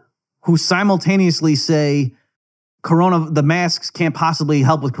people who simultaneously say the masks can't possibly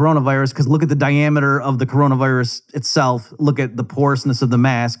help with coronavirus because look at the diameter of the coronavirus itself. Look at the porousness of the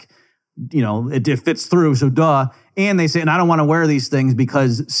mask. It fits through, so duh. And they say, and I don't want to wear these things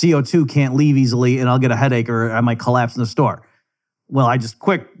because CO2 can't leave easily and I'll get a headache or I might collapse in the store. Well, I just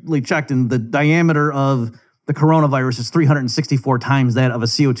quickly checked and the diameter of the coronavirus is 364 times that of a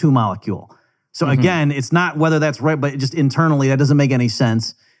CO2 molecule. So again, it's not whether that's right, but just internally, that doesn't make any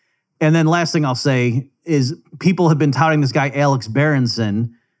sense. And then last thing I'll say is people have been touting this guy, Alex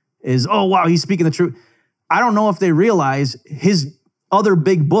Berenson, is, oh, wow, he's speaking the truth. I don't know if they realize his other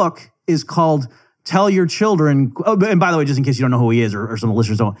big book is called Tell Your Children. Oh, and by the way, just in case you don't know who he is or some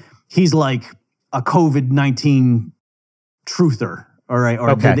listeners don't, he's like a COVID-19 truther, all right? Or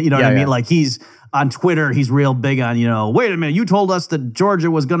what I mean? He's on Twitter, he's real big on, wait a minute, you told us that Georgia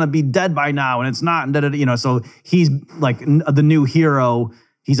was going to be dead by now and it's not. And so he's like the new hero.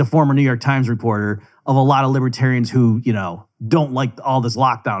 He's a former New York Times reporter of a lot of libertarians who, don't like all this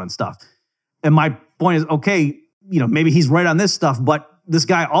lockdown and stuff. And my point is, okay, maybe he's right on this stuff, but this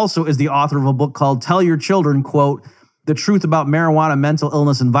guy also is the author of a book called Tell Your Children, quote, The Truth About Marijuana, Mental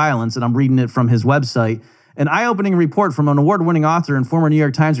Illness, and Violence. And I'm reading it from his website. An eye-opening report from an award-winning author and former New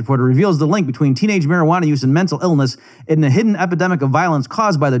York Times reporter reveals the link between teenage marijuana use and mental illness and the hidden epidemic of violence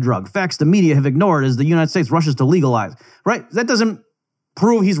caused by the drug. Facts the media have ignored as the United States rushes to legalize. Right? That doesn't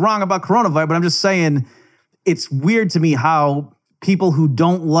prove he's wrong about coronavirus, but I'm just saying it's weird to me how people who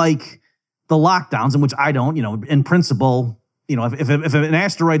don't like the lockdowns, in which I don't, in principle, if an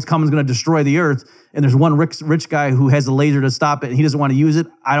asteroid's coming, is going to destroy the Earth, and there's one rich guy who has a laser to stop it, and he doesn't want to use it,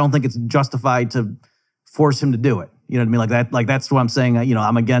 I don't think it's justified to force him to do it. You know what I mean? Like that's what I'm saying.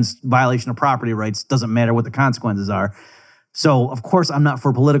 I'm against violation of property rights. Doesn't matter what the consequences are. So of course I'm not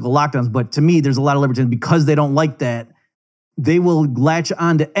for political lockdowns, but to me, there's a lot of libertarians, because they don't like that, they will latch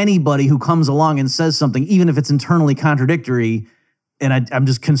on to anybody who comes along and says something, even if it's internally contradictory. And I'm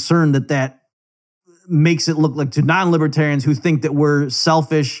just concerned that makes it look like, to non-libertarians who think that we're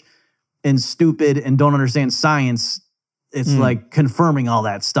selfish and stupid and don't understand science, it's like confirming all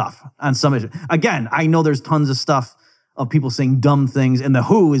that stuff on some issue. Again, I know there's tons of stuff of people saying dumb things, and the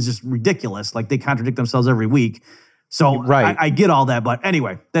WHO is just ridiculous. Like, they contradict themselves every week. So right. I get all that. But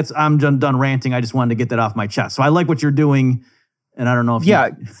anyway, I'm done ranting. I just wanted to get that off my chest. So I like what you're doing. And I don't know if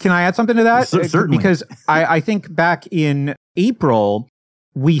can I add something to that? Certainly. Because I think back in April,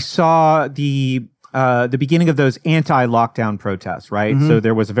 we saw the beginning of those anti-lockdown protests, right? Mm-hmm. So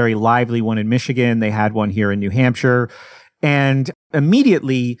there was a very lively one in Michigan. They had one here in New Hampshire. And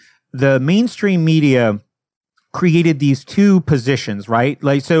immediately, the mainstream media created these two positions, right?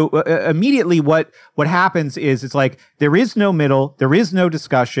 Like, so immediately what happens is, it's like, there is no middle, there is no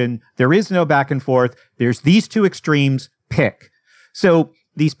discussion, there is no back and forth. There's these two extremes, pick. So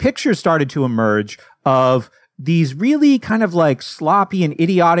these pictures started to emerge of these really kind of like sloppy and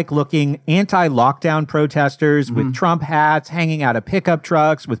idiotic looking anti-lockdown protesters with Trump hats hanging out of pickup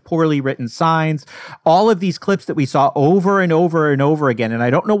trucks with poorly written signs. All of these clips that we saw over and over and over again. And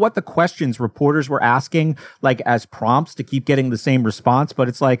I don't know what the questions reporters were asking, like, as prompts to keep getting the same response, but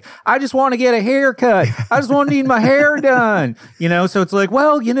it's like, I just want to get a haircut. I just want to need my hair done. So it's like,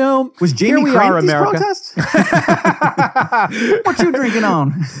 well, was Jamie Crane at these protests? What you drinking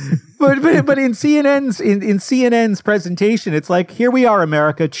on? But in CNN's presentation, it's like, here we are,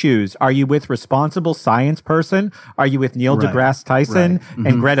 America, choose. Are you with responsible science person? Are you with Neil deGrasse Tyson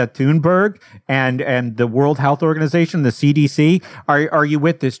and Greta Thunberg and the World Health Organization, the CDC? Are you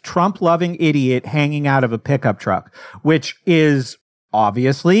with this Trump-loving idiot hanging out of a pickup truck? Which is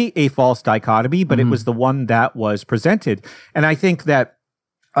obviously a false dichotomy, but it was the one that was presented. And I think that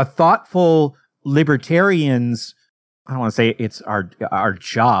a thoughtful libertarians, I don't want to say it's our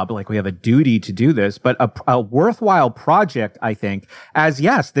job, like we have a duty to do this, but a worthwhile project, I think, as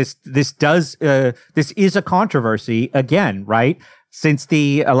yes, this is a controversy again, right? Since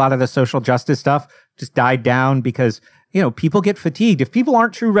a lot of the social justice stuff just died down because, people get fatigued. If people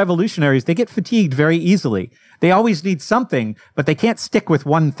aren't true revolutionaries, they get fatigued very easily. They always need something, but they can't stick with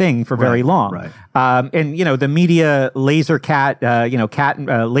one thing for very long. Right. And the media laser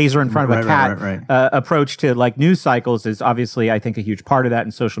laser in front of a cat approach to like news cycles is obviously, I think, a huge part of that,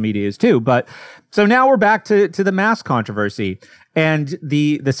 and social media is too. But so now we're back to the mask controversy, and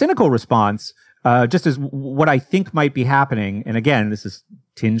the cynical response, just as what I think might be happening. And again, this is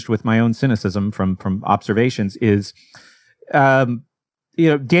tinged with my own cynicism from observations, is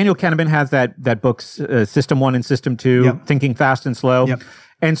Daniel Kahneman has that book, System 1 and System 2, Thinking Fast and Slow. Yep.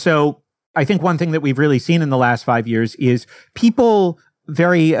 And so I think one thing that we've really seen in the last 5 years is people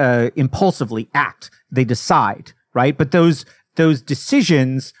very impulsively act. They decide, right? But those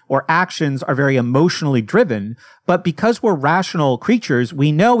decisions or actions are very emotionally driven. But because we're rational creatures,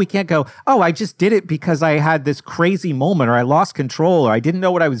 we know we can't go, oh, I just did it because I had this crazy moment, or I lost control, or I didn't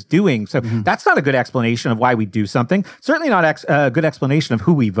know what I was doing. So that's not a good explanation of why we do something. Certainly not a good explanation of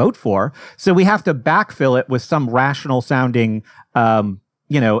who we vote for. So we have to backfill it with some rational sounding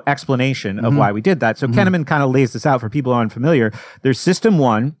explanation of why we did that. So Kahneman kind of lays this out for people who are unfamiliar. There's System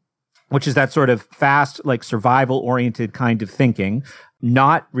 1, which is that sort of fast, like survival-oriented kind of thinking,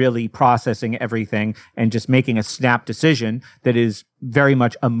 not really processing everything and just making a snap decision that is very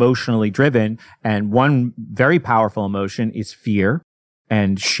much emotionally driven. And one very powerful emotion is fear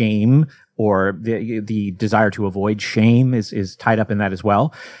and shame, or the desire to avoid shame is tied up in that as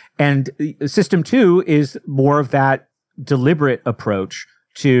well. And System 2 is more of that deliberate approach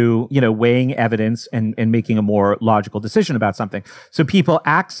to, weighing evidence and making a more logical decision about something. So people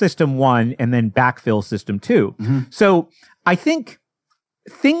act System 1 and then backfill System 2. So I think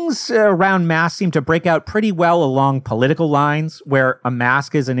things around masks seem to break out pretty well along political lines, where a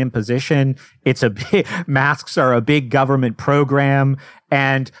mask is an imposition. Masks are a big government program.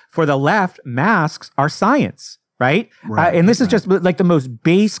 And for the left, masks are science. right? And this is just like the most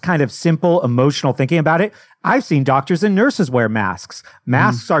base kind of simple emotional thinking about it. I've seen doctors and nurses wear masks.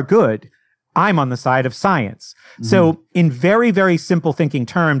 Masks are good. I'm on the side of science. So in very, very simple thinking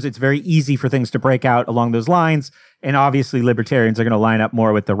terms, it's very easy for things to break out along those lines. And obviously libertarians are going to line up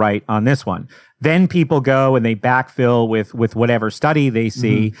more with the right on this one. Then people go and they backfill with whatever study they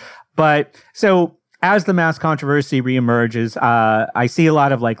see. But so as the mask controversy reemerges, I see a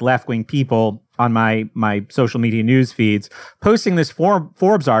lot of like left-wing people on my social media news feeds posting this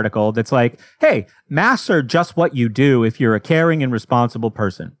Forbes article that's like, hey, masks are just what you do if you're a caring and responsible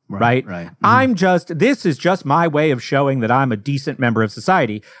person, right? This is just my way of showing that I'm a decent member of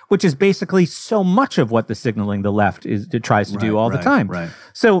society, which is basically so much of what the signaling the left tries to do all the time.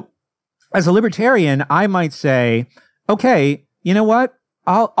 So as a libertarian, I might say, okay, you know what?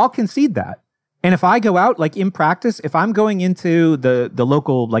 I'll concede that. And if I go out, like in practice, if I'm going into the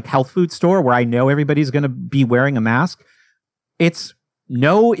local like health food store where I know everybody's going to be wearing a mask, it's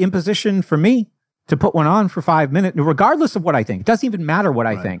no imposition for me to put one on for 5 minutes, regardless of what I think. It doesn't even matter what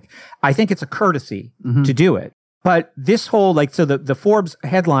I think. I think it's a courtesy to do it. But this whole, like, so the Forbes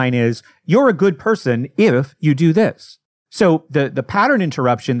headline is, you're a good person if you do this. So the pattern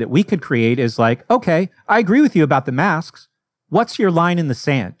interruption that we could create is like, okay, I agree with you about the masks. What's your line in the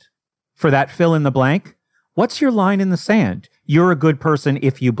sand? For that fill in the blank, what's your line in the sand? You're a good person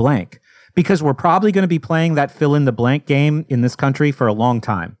if you blank. Because we're probably going to be playing that fill in the blank game in this country for a long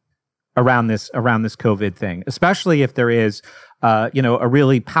time around this COVID thing, especially if there is a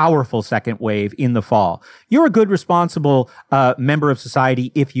really powerful second wave in the fall. You're a good, responsible member of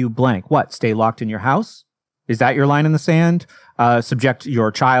society if you blank. What? Stay locked in your house? Is that your line in the sand? Subject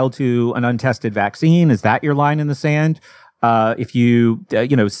your child to an untested vaccine? Is that your line in the sand? If you,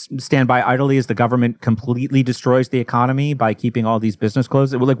 stand by idly as the government completely destroys the economy by keeping all these business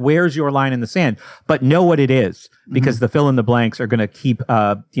closed, like, where's your line in the sand? But know what it is, because the fill in the blanks are going to keep,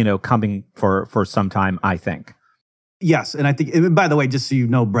 coming for some time, I think. Yes. And I think, by the way, just so you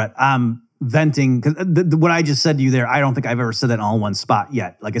know, Brett, I'm venting, because what I just said to you there, I don't think I've ever said that in all one spot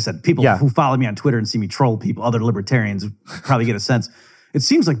yet. Like I said, people who follow me on Twitter and see me troll people, other libertarians, probably get a sense. It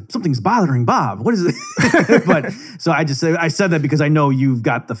seems like something's bothering Bob. What is it? But so I said that because I know you've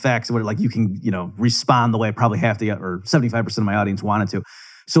got the facts where like you can, respond the way probably half or 75% of my audience wanted to.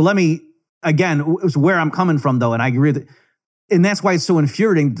 So let me, again, where I'm coming from though, and I agree that, and that's why it's so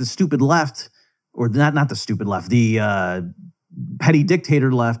infuriating, the stupid left, or not the stupid left, the petty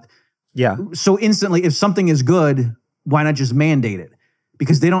dictator left. Yeah. So instantly, if something is good, why not just mandate it?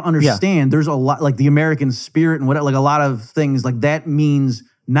 Because they don't understand. There's a lot, like the American spirit and what, like a lot of things like that means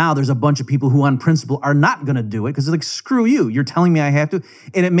now there's a bunch of people who on principle are not going to do it because they're like, screw you. You're telling me I have to.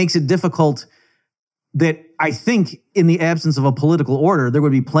 And it makes it difficult that I think in the absence of a political order, there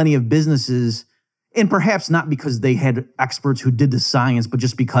would be plenty of businesses, and perhaps not because they had experts who did the science, but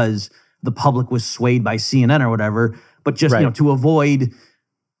just because the public was swayed by CNN or whatever, but just, to avoid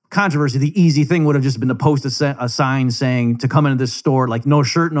controversy, the easy thing would have just been to post a sign saying to come into this store, like no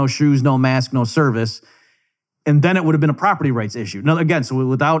shirt, no shoes, no mask, no service. And then it would have been a property rights issue. Now, again, so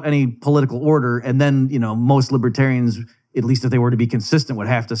without any political order, and then, most libertarians, at least if they were to be consistent, would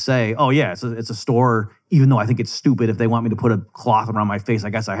have to say, oh yeah, it's a store, even though I think it's stupid. If they want me to put a cloth around my face, I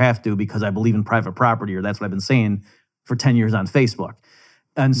guess I have to because I believe in private property, or that's what I've been saying for 10 years on Facebook.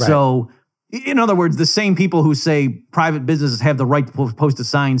 And so, in other words, the same people who say private businesses have the right to post a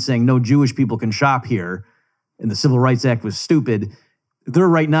sign saying no Jewish people can shop here, and the Civil Rights Act was stupid, they're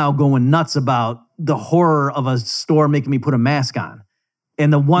right now going nuts about the horror of a store making me put a mask on.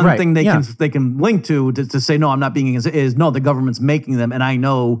 And the one thing they can link to say, no, I'm not being against it, is no, the government's making them, and I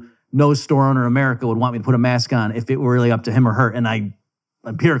know no store owner in America would want me to put a mask on if it were really up to him or her. And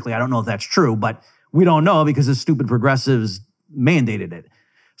empirically, I don't know if that's true, but we don't know because the stupid progressives mandated it.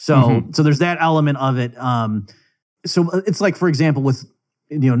 So there's that element of it. So it's like, for example, with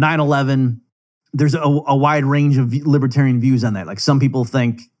 9/11, there's a wide range of libertarian views on that. Like some people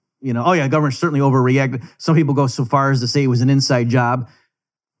think, oh yeah, government certainly overreacted. Some people go so far as to say it was an inside job.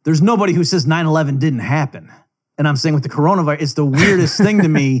 There's nobody who says 9/11 didn't happen. And I'm saying with the coronavirus, it's the weirdest thing to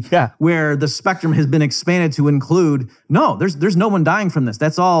me where the spectrum has been expanded to include, no, there's no one dying from this.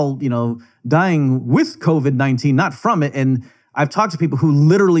 That's all, dying with COVID-19, not from it. And I've talked to people who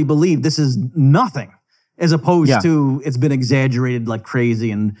literally believe this is nothing, as opposed to it's been exaggerated like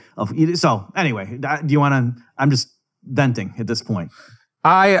crazy. And so anyway, do you want to? I'm just venting at this point.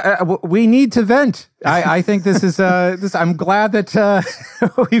 We need to vent. I think this is this. I'm glad that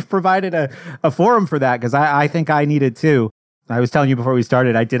we've provided a forum for that, because I think I need it too. I was telling you before we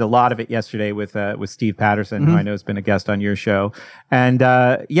started, I did a lot of it yesterday with Steve Patterson, who I know has been a guest on your show, and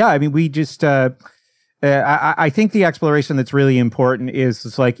we just. I think the exploration that's really important is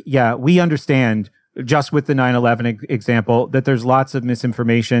it's like, yeah, we understand just with the 9/11 example that there's lots of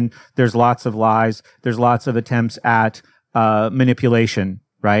misinformation, there's lots of lies, there's lots of attempts at manipulation,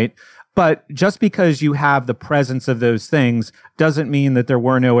 right? But just because you have the presence of those things doesn't mean that there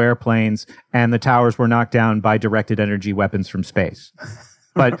were no airplanes and the towers were knocked down by directed energy weapons from space.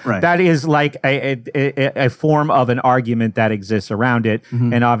 But right. That is like a form of an argument that exists around it.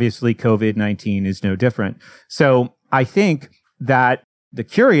 Mm-hmm. And obviously COVID-19 is no different. So I think that the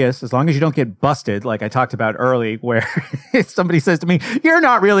curious, as long as you don't get busted, like I talked about early, where if somebody says to me, you're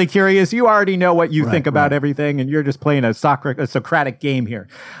not really curious, you already know what you think about everything, and you're just playing a Socratic game here.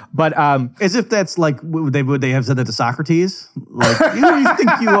 But as if that's like, would they have said that to Socrates? Like, who do you think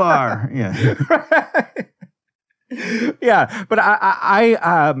you are? Yeah. Yeah, but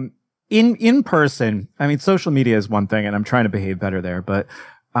I in person, I mean, social media is one thing, and I'm trying to behave better there. But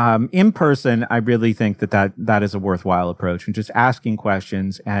in person, I really think that is a worthwhile approach, and just asking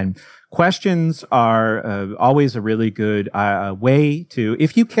questions. And questions are always a really good way to,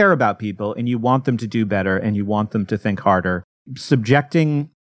 if you care about people and you want them to do better and you want them to think harder, subjecting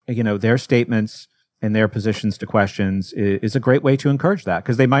their statements and their positions to questions is a great way to encourage that,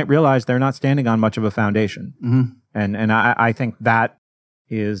 because they might realize they're not standing on much of a foundation. Mm-hmm. And I think that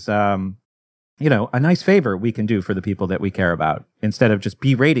is, a nice favor we can do for the people that we care about, instead of just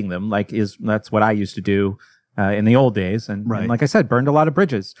berating them. That's what I used to do in the old days. And like I said, burned a lot of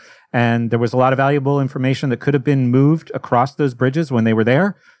bridges. And there was a lot of valuable information that could have been moved across those bridges when they were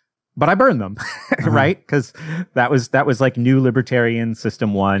there, but I burned them, right? Because that was like new libertarian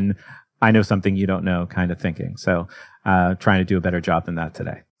system one, I know something you don't know kind of thinking. So trying to do a better job than that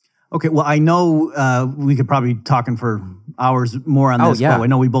today. Okay, well, I know we could probably be talking for hours more on this, but I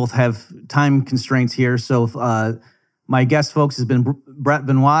know we both have time constraints here. So my guest, folks, has been Brett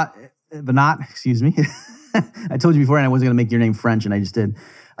Veinotte, excuse me. I told you before, and I wasn't going to make your name French, and I just did.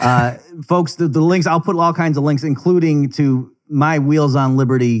 Folks, the links, I'll put all kinds of links, including to my Wheels on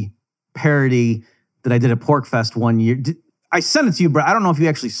Liberty parody that I did at PorcFest one year. I sent it to you, Brett. I don't know if you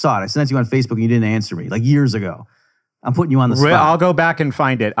actually saw it. I sent it to you on Facebook, and you didn't answer me, like years ago. I'm putting you on the spot. I'll go back and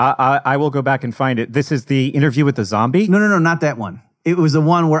find it. I will go back and find it. This is the interview with the zombie? No, not that one. It was the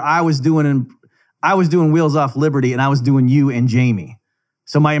one where I was doing Wheels Off Liberty, and I was doing you and Jamie.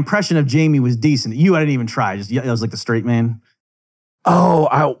 So my impression of Jamie was decent. You, I didn't even try. I was like the straight man. Oh,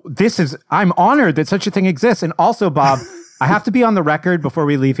 I'm honored that such a thing exists. And also, Bob, I have to be on the record before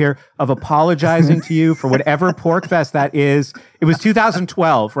we leave here of apologizing to you for whatever PorcFest that is. It was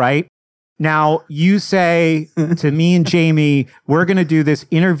 2012, right? Now, you say to me and Jamie, we're going to do this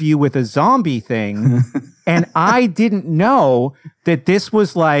interview with a zombie thing. And I didn't know that this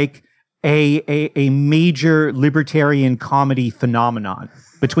was like a major libertarian comedy phenomenon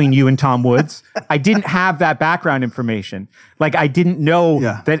between you and Tom Woods. I didn't have that background information. Like, I didn't know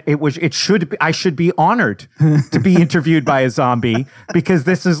that I should be honored to be interviewed by a zombie, because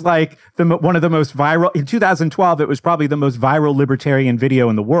this is like one of the most viral, in 2012, it was probably the most viral libertarian video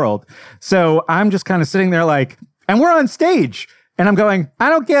in the world. So I'm just kind of sitting there like, and we're on stage. And I'm going,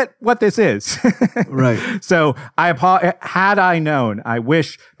 I don't get what this is. Right. So had I known, I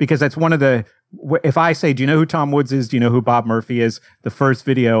wish, because that's one of the, if I say, do you know who Tom Woods is? Do you know who Bob Murphy is? The first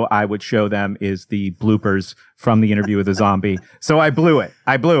video I would show them is the bloopers from the interview with the zombie. So I blew it.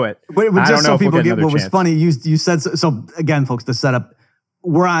 But just so people get what was funny, you said, so again, folks, the setup,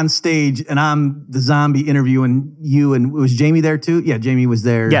 we're on stage and I'm the zombie interviewing you, and was Jamie there too? Yeah, Jamie was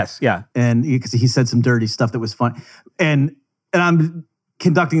there. Yes, yeah. And because he said some dirty stuff that was funny. And I'm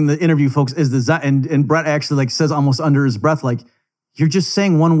conducting the interview, folks, and Brett actually like says almost under his breath, like, you're just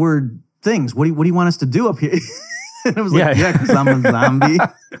saying one word things. What do you want us to do up here? And I was like, because I'm a zombie.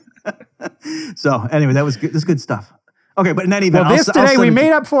 So anyway, that was good. This is good stuff. Okay, but in any event, we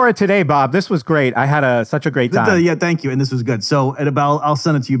made up for it today, Bob. This was great. I had such a great time. Yeah, thank you. And this was good. So I'll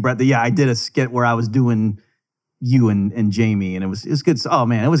send it to you, Brett. I did a skit where I was doing you and Jamie, and it was good. Oh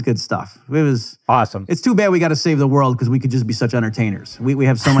man, it was good stuff. It was awesome. It's too bad we got to save the world, because we could just be such entertainers. We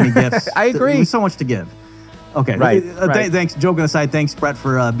have so many gifts. I agree. There's so much to give. Okay, right. Thanks. Joking aside, thanks, Brett,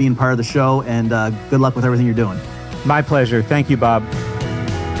 for being part of the show, and good luck with everything you're doing. My pleasure. Thank you, Bob.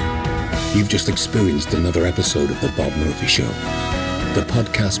 You've just experienced another episode of The Bob Murphy Show, the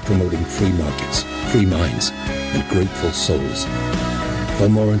podcast promoting free markets, free minds, and grateful souls. For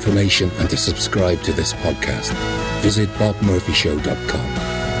more information and to subscribe to this podcast, visit bobmurphyshow.com.